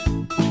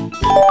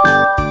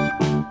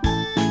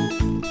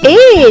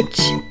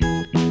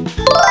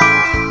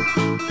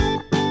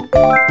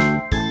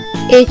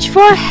 H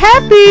for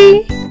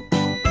happy.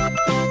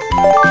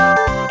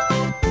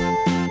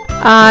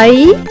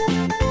 I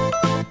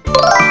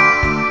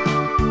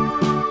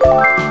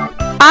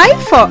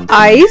for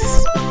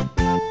ice.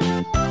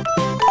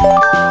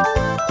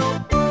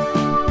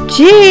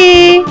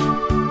 J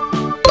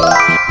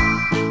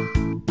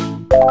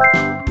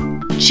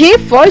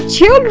for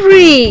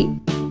jewelry.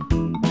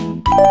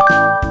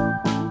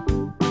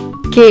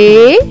 K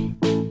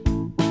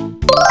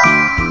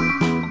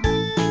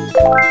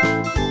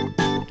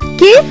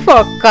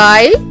for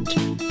kite.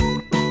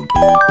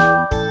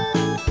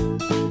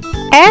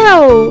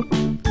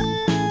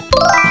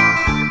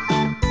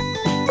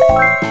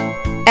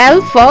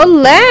 L for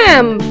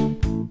lamb.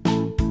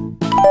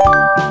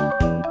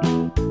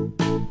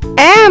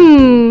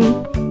 M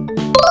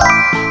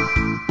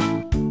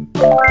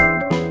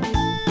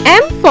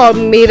for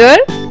mirror.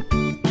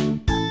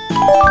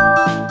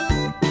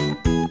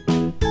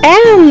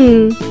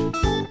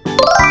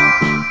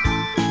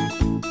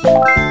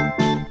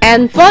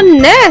 N for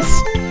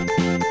nest.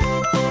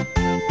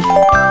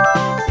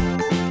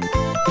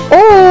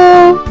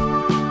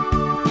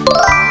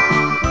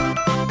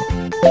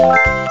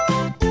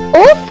 O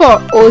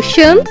for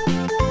ocean.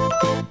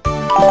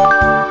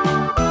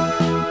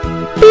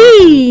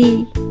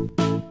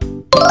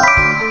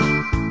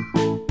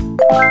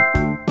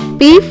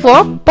 P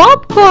for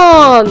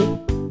popcorn.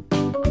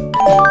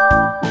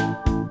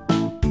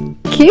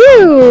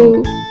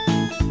 Q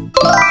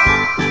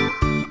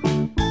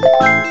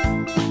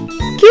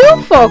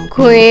for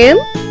queen.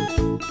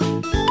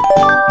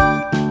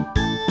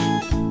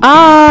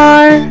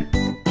 R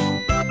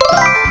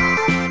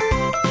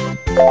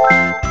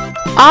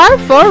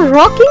for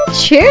rocking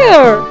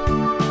chair.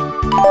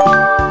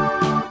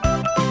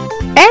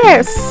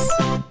 S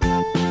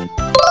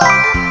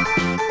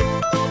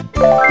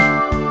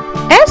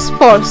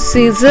for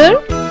scissor.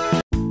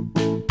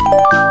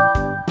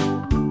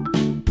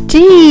 T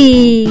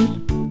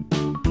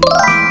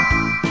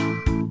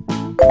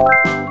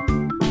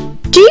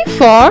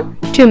for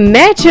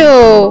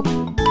tomato.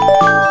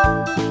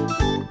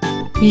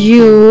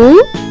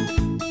 U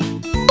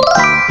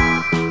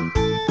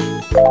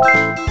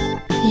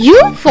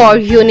for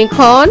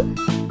unicorn.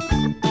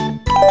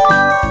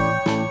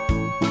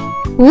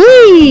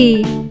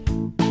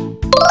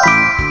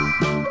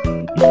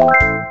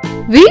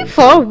 V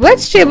for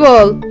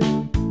vegetable.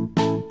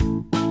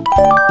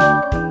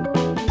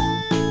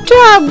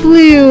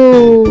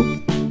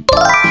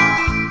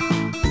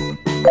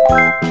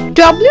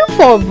 W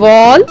for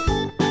wall.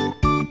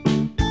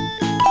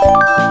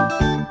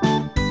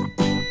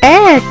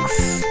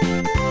 X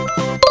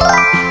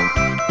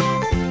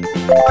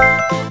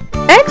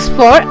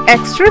for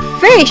extra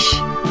fish.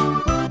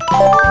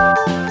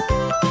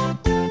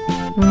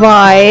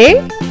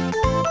 Y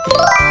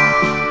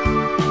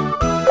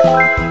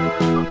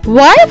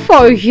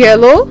for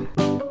yellow.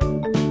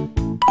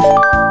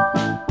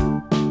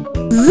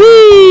 Z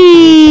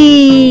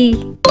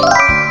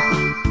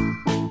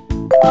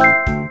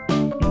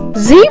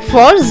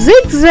for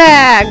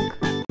zigzag.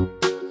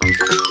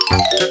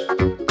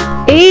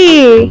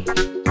 A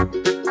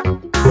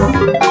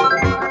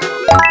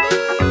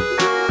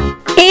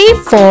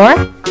for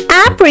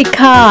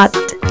apricot.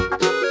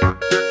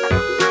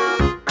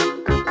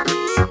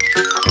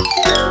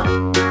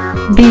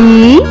 B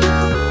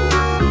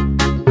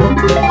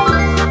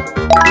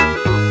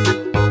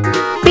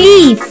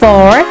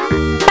for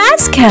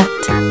basket.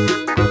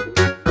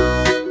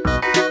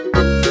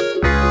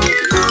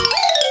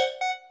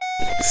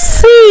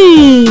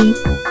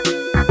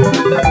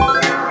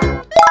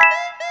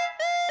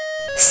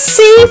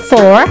 C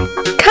for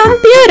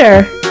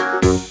computer.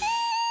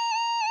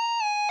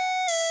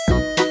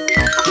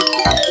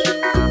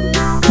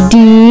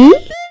 D.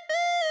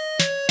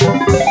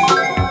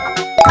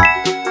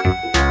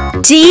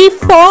 D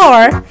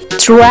for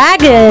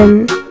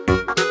dragon.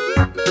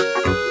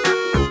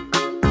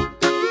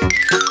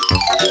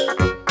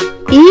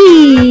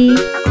 E.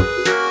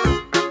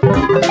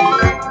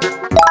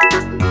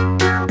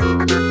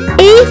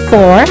 E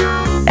for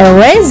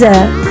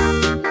eraser.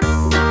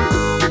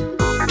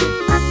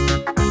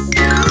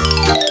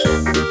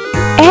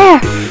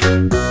 F.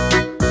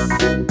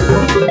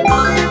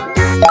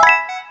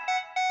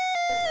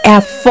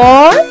 F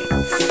for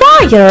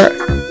fire.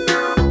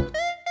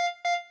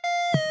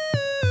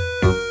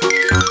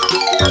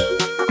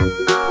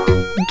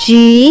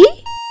 G.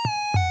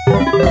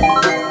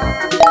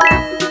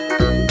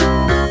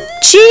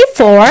 G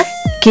for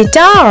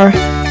guitar.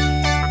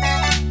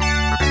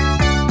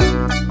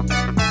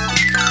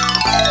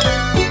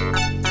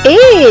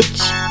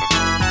 H.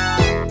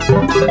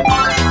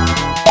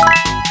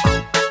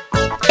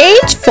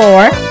 H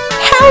for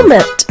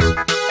helmet.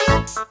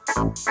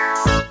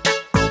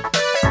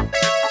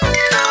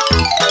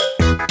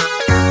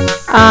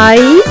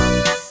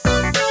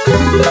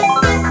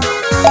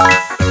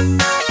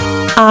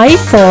 I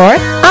for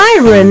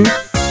iron.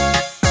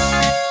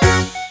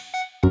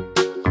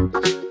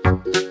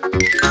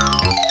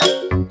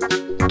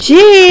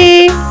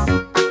 J.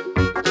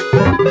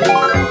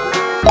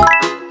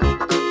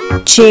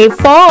 J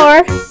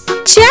for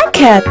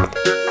jacket.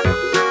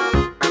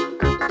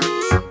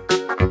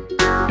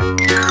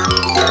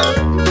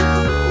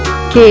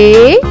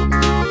 K.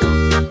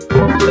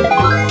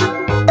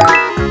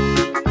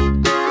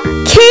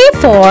 K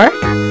for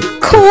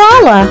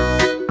koala.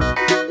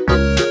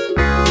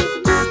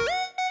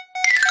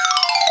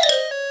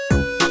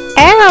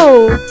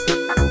 L.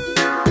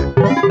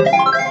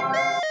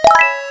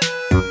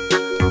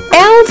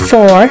 L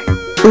for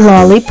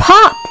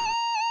lollipop.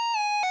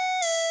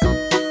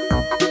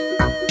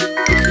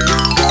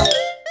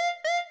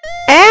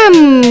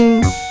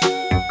 M.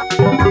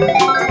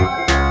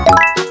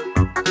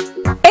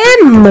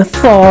 M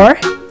for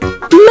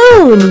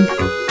moon.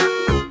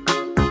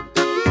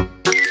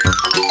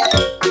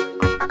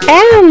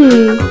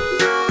 N.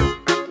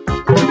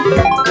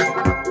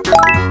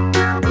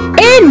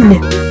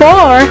 N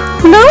for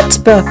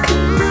notebook.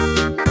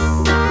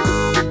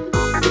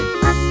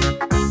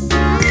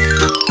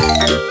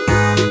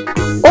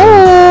 O.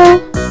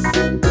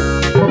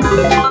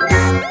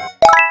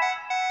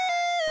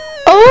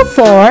 O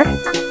for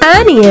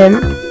onion.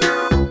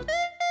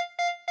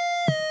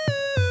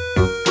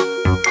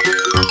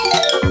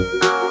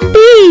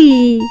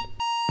 P.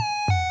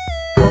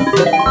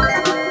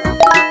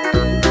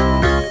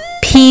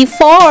 P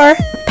for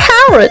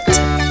parrot.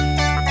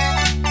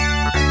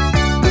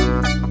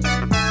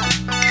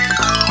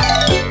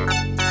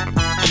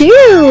 Q.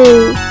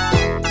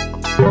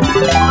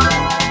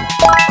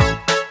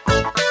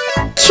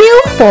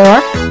 Q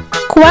for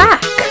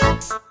quack.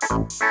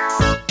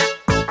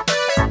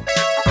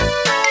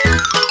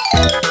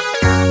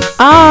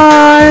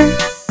 R.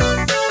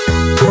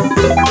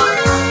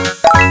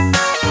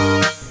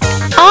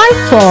 I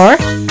for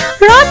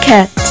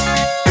rocket.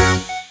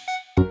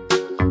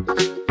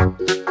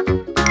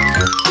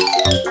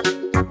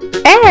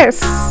 S.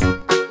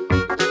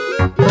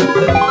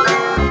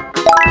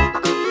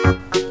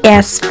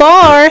 S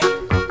for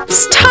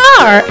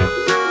star.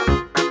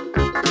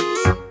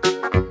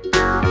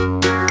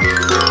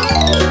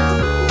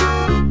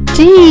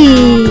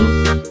 T.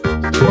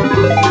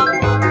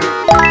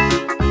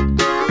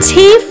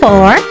 T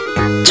for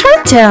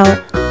turtle.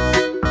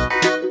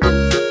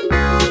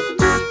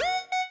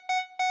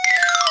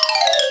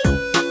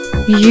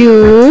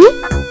 U.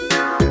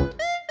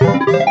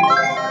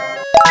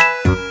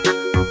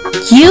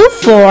 U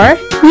for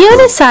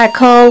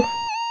unicycle.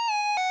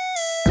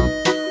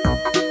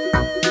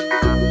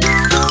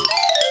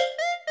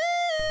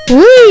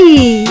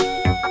 V.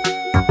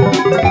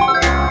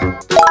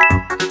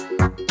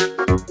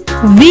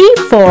 V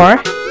for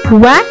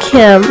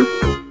vacuum.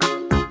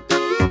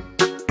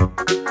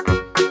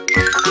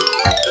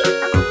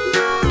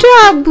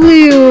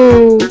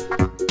 W.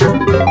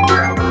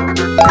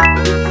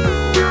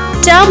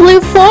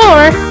 W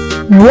for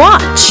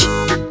watch.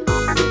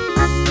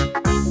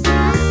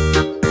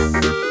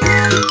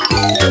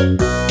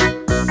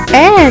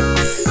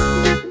 X.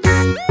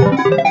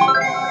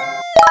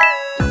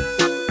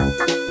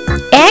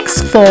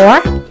 X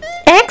for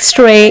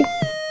X-ray.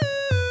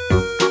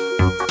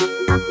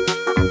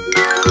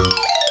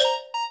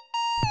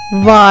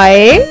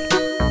 Y.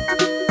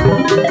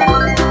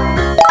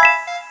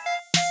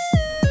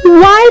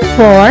 Y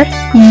for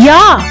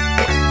yak.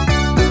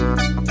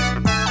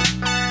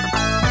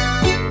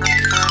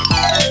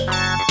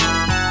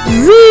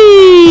 Z.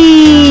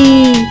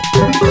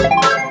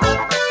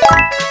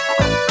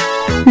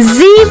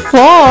 Z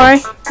for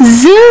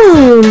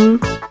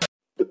zoom.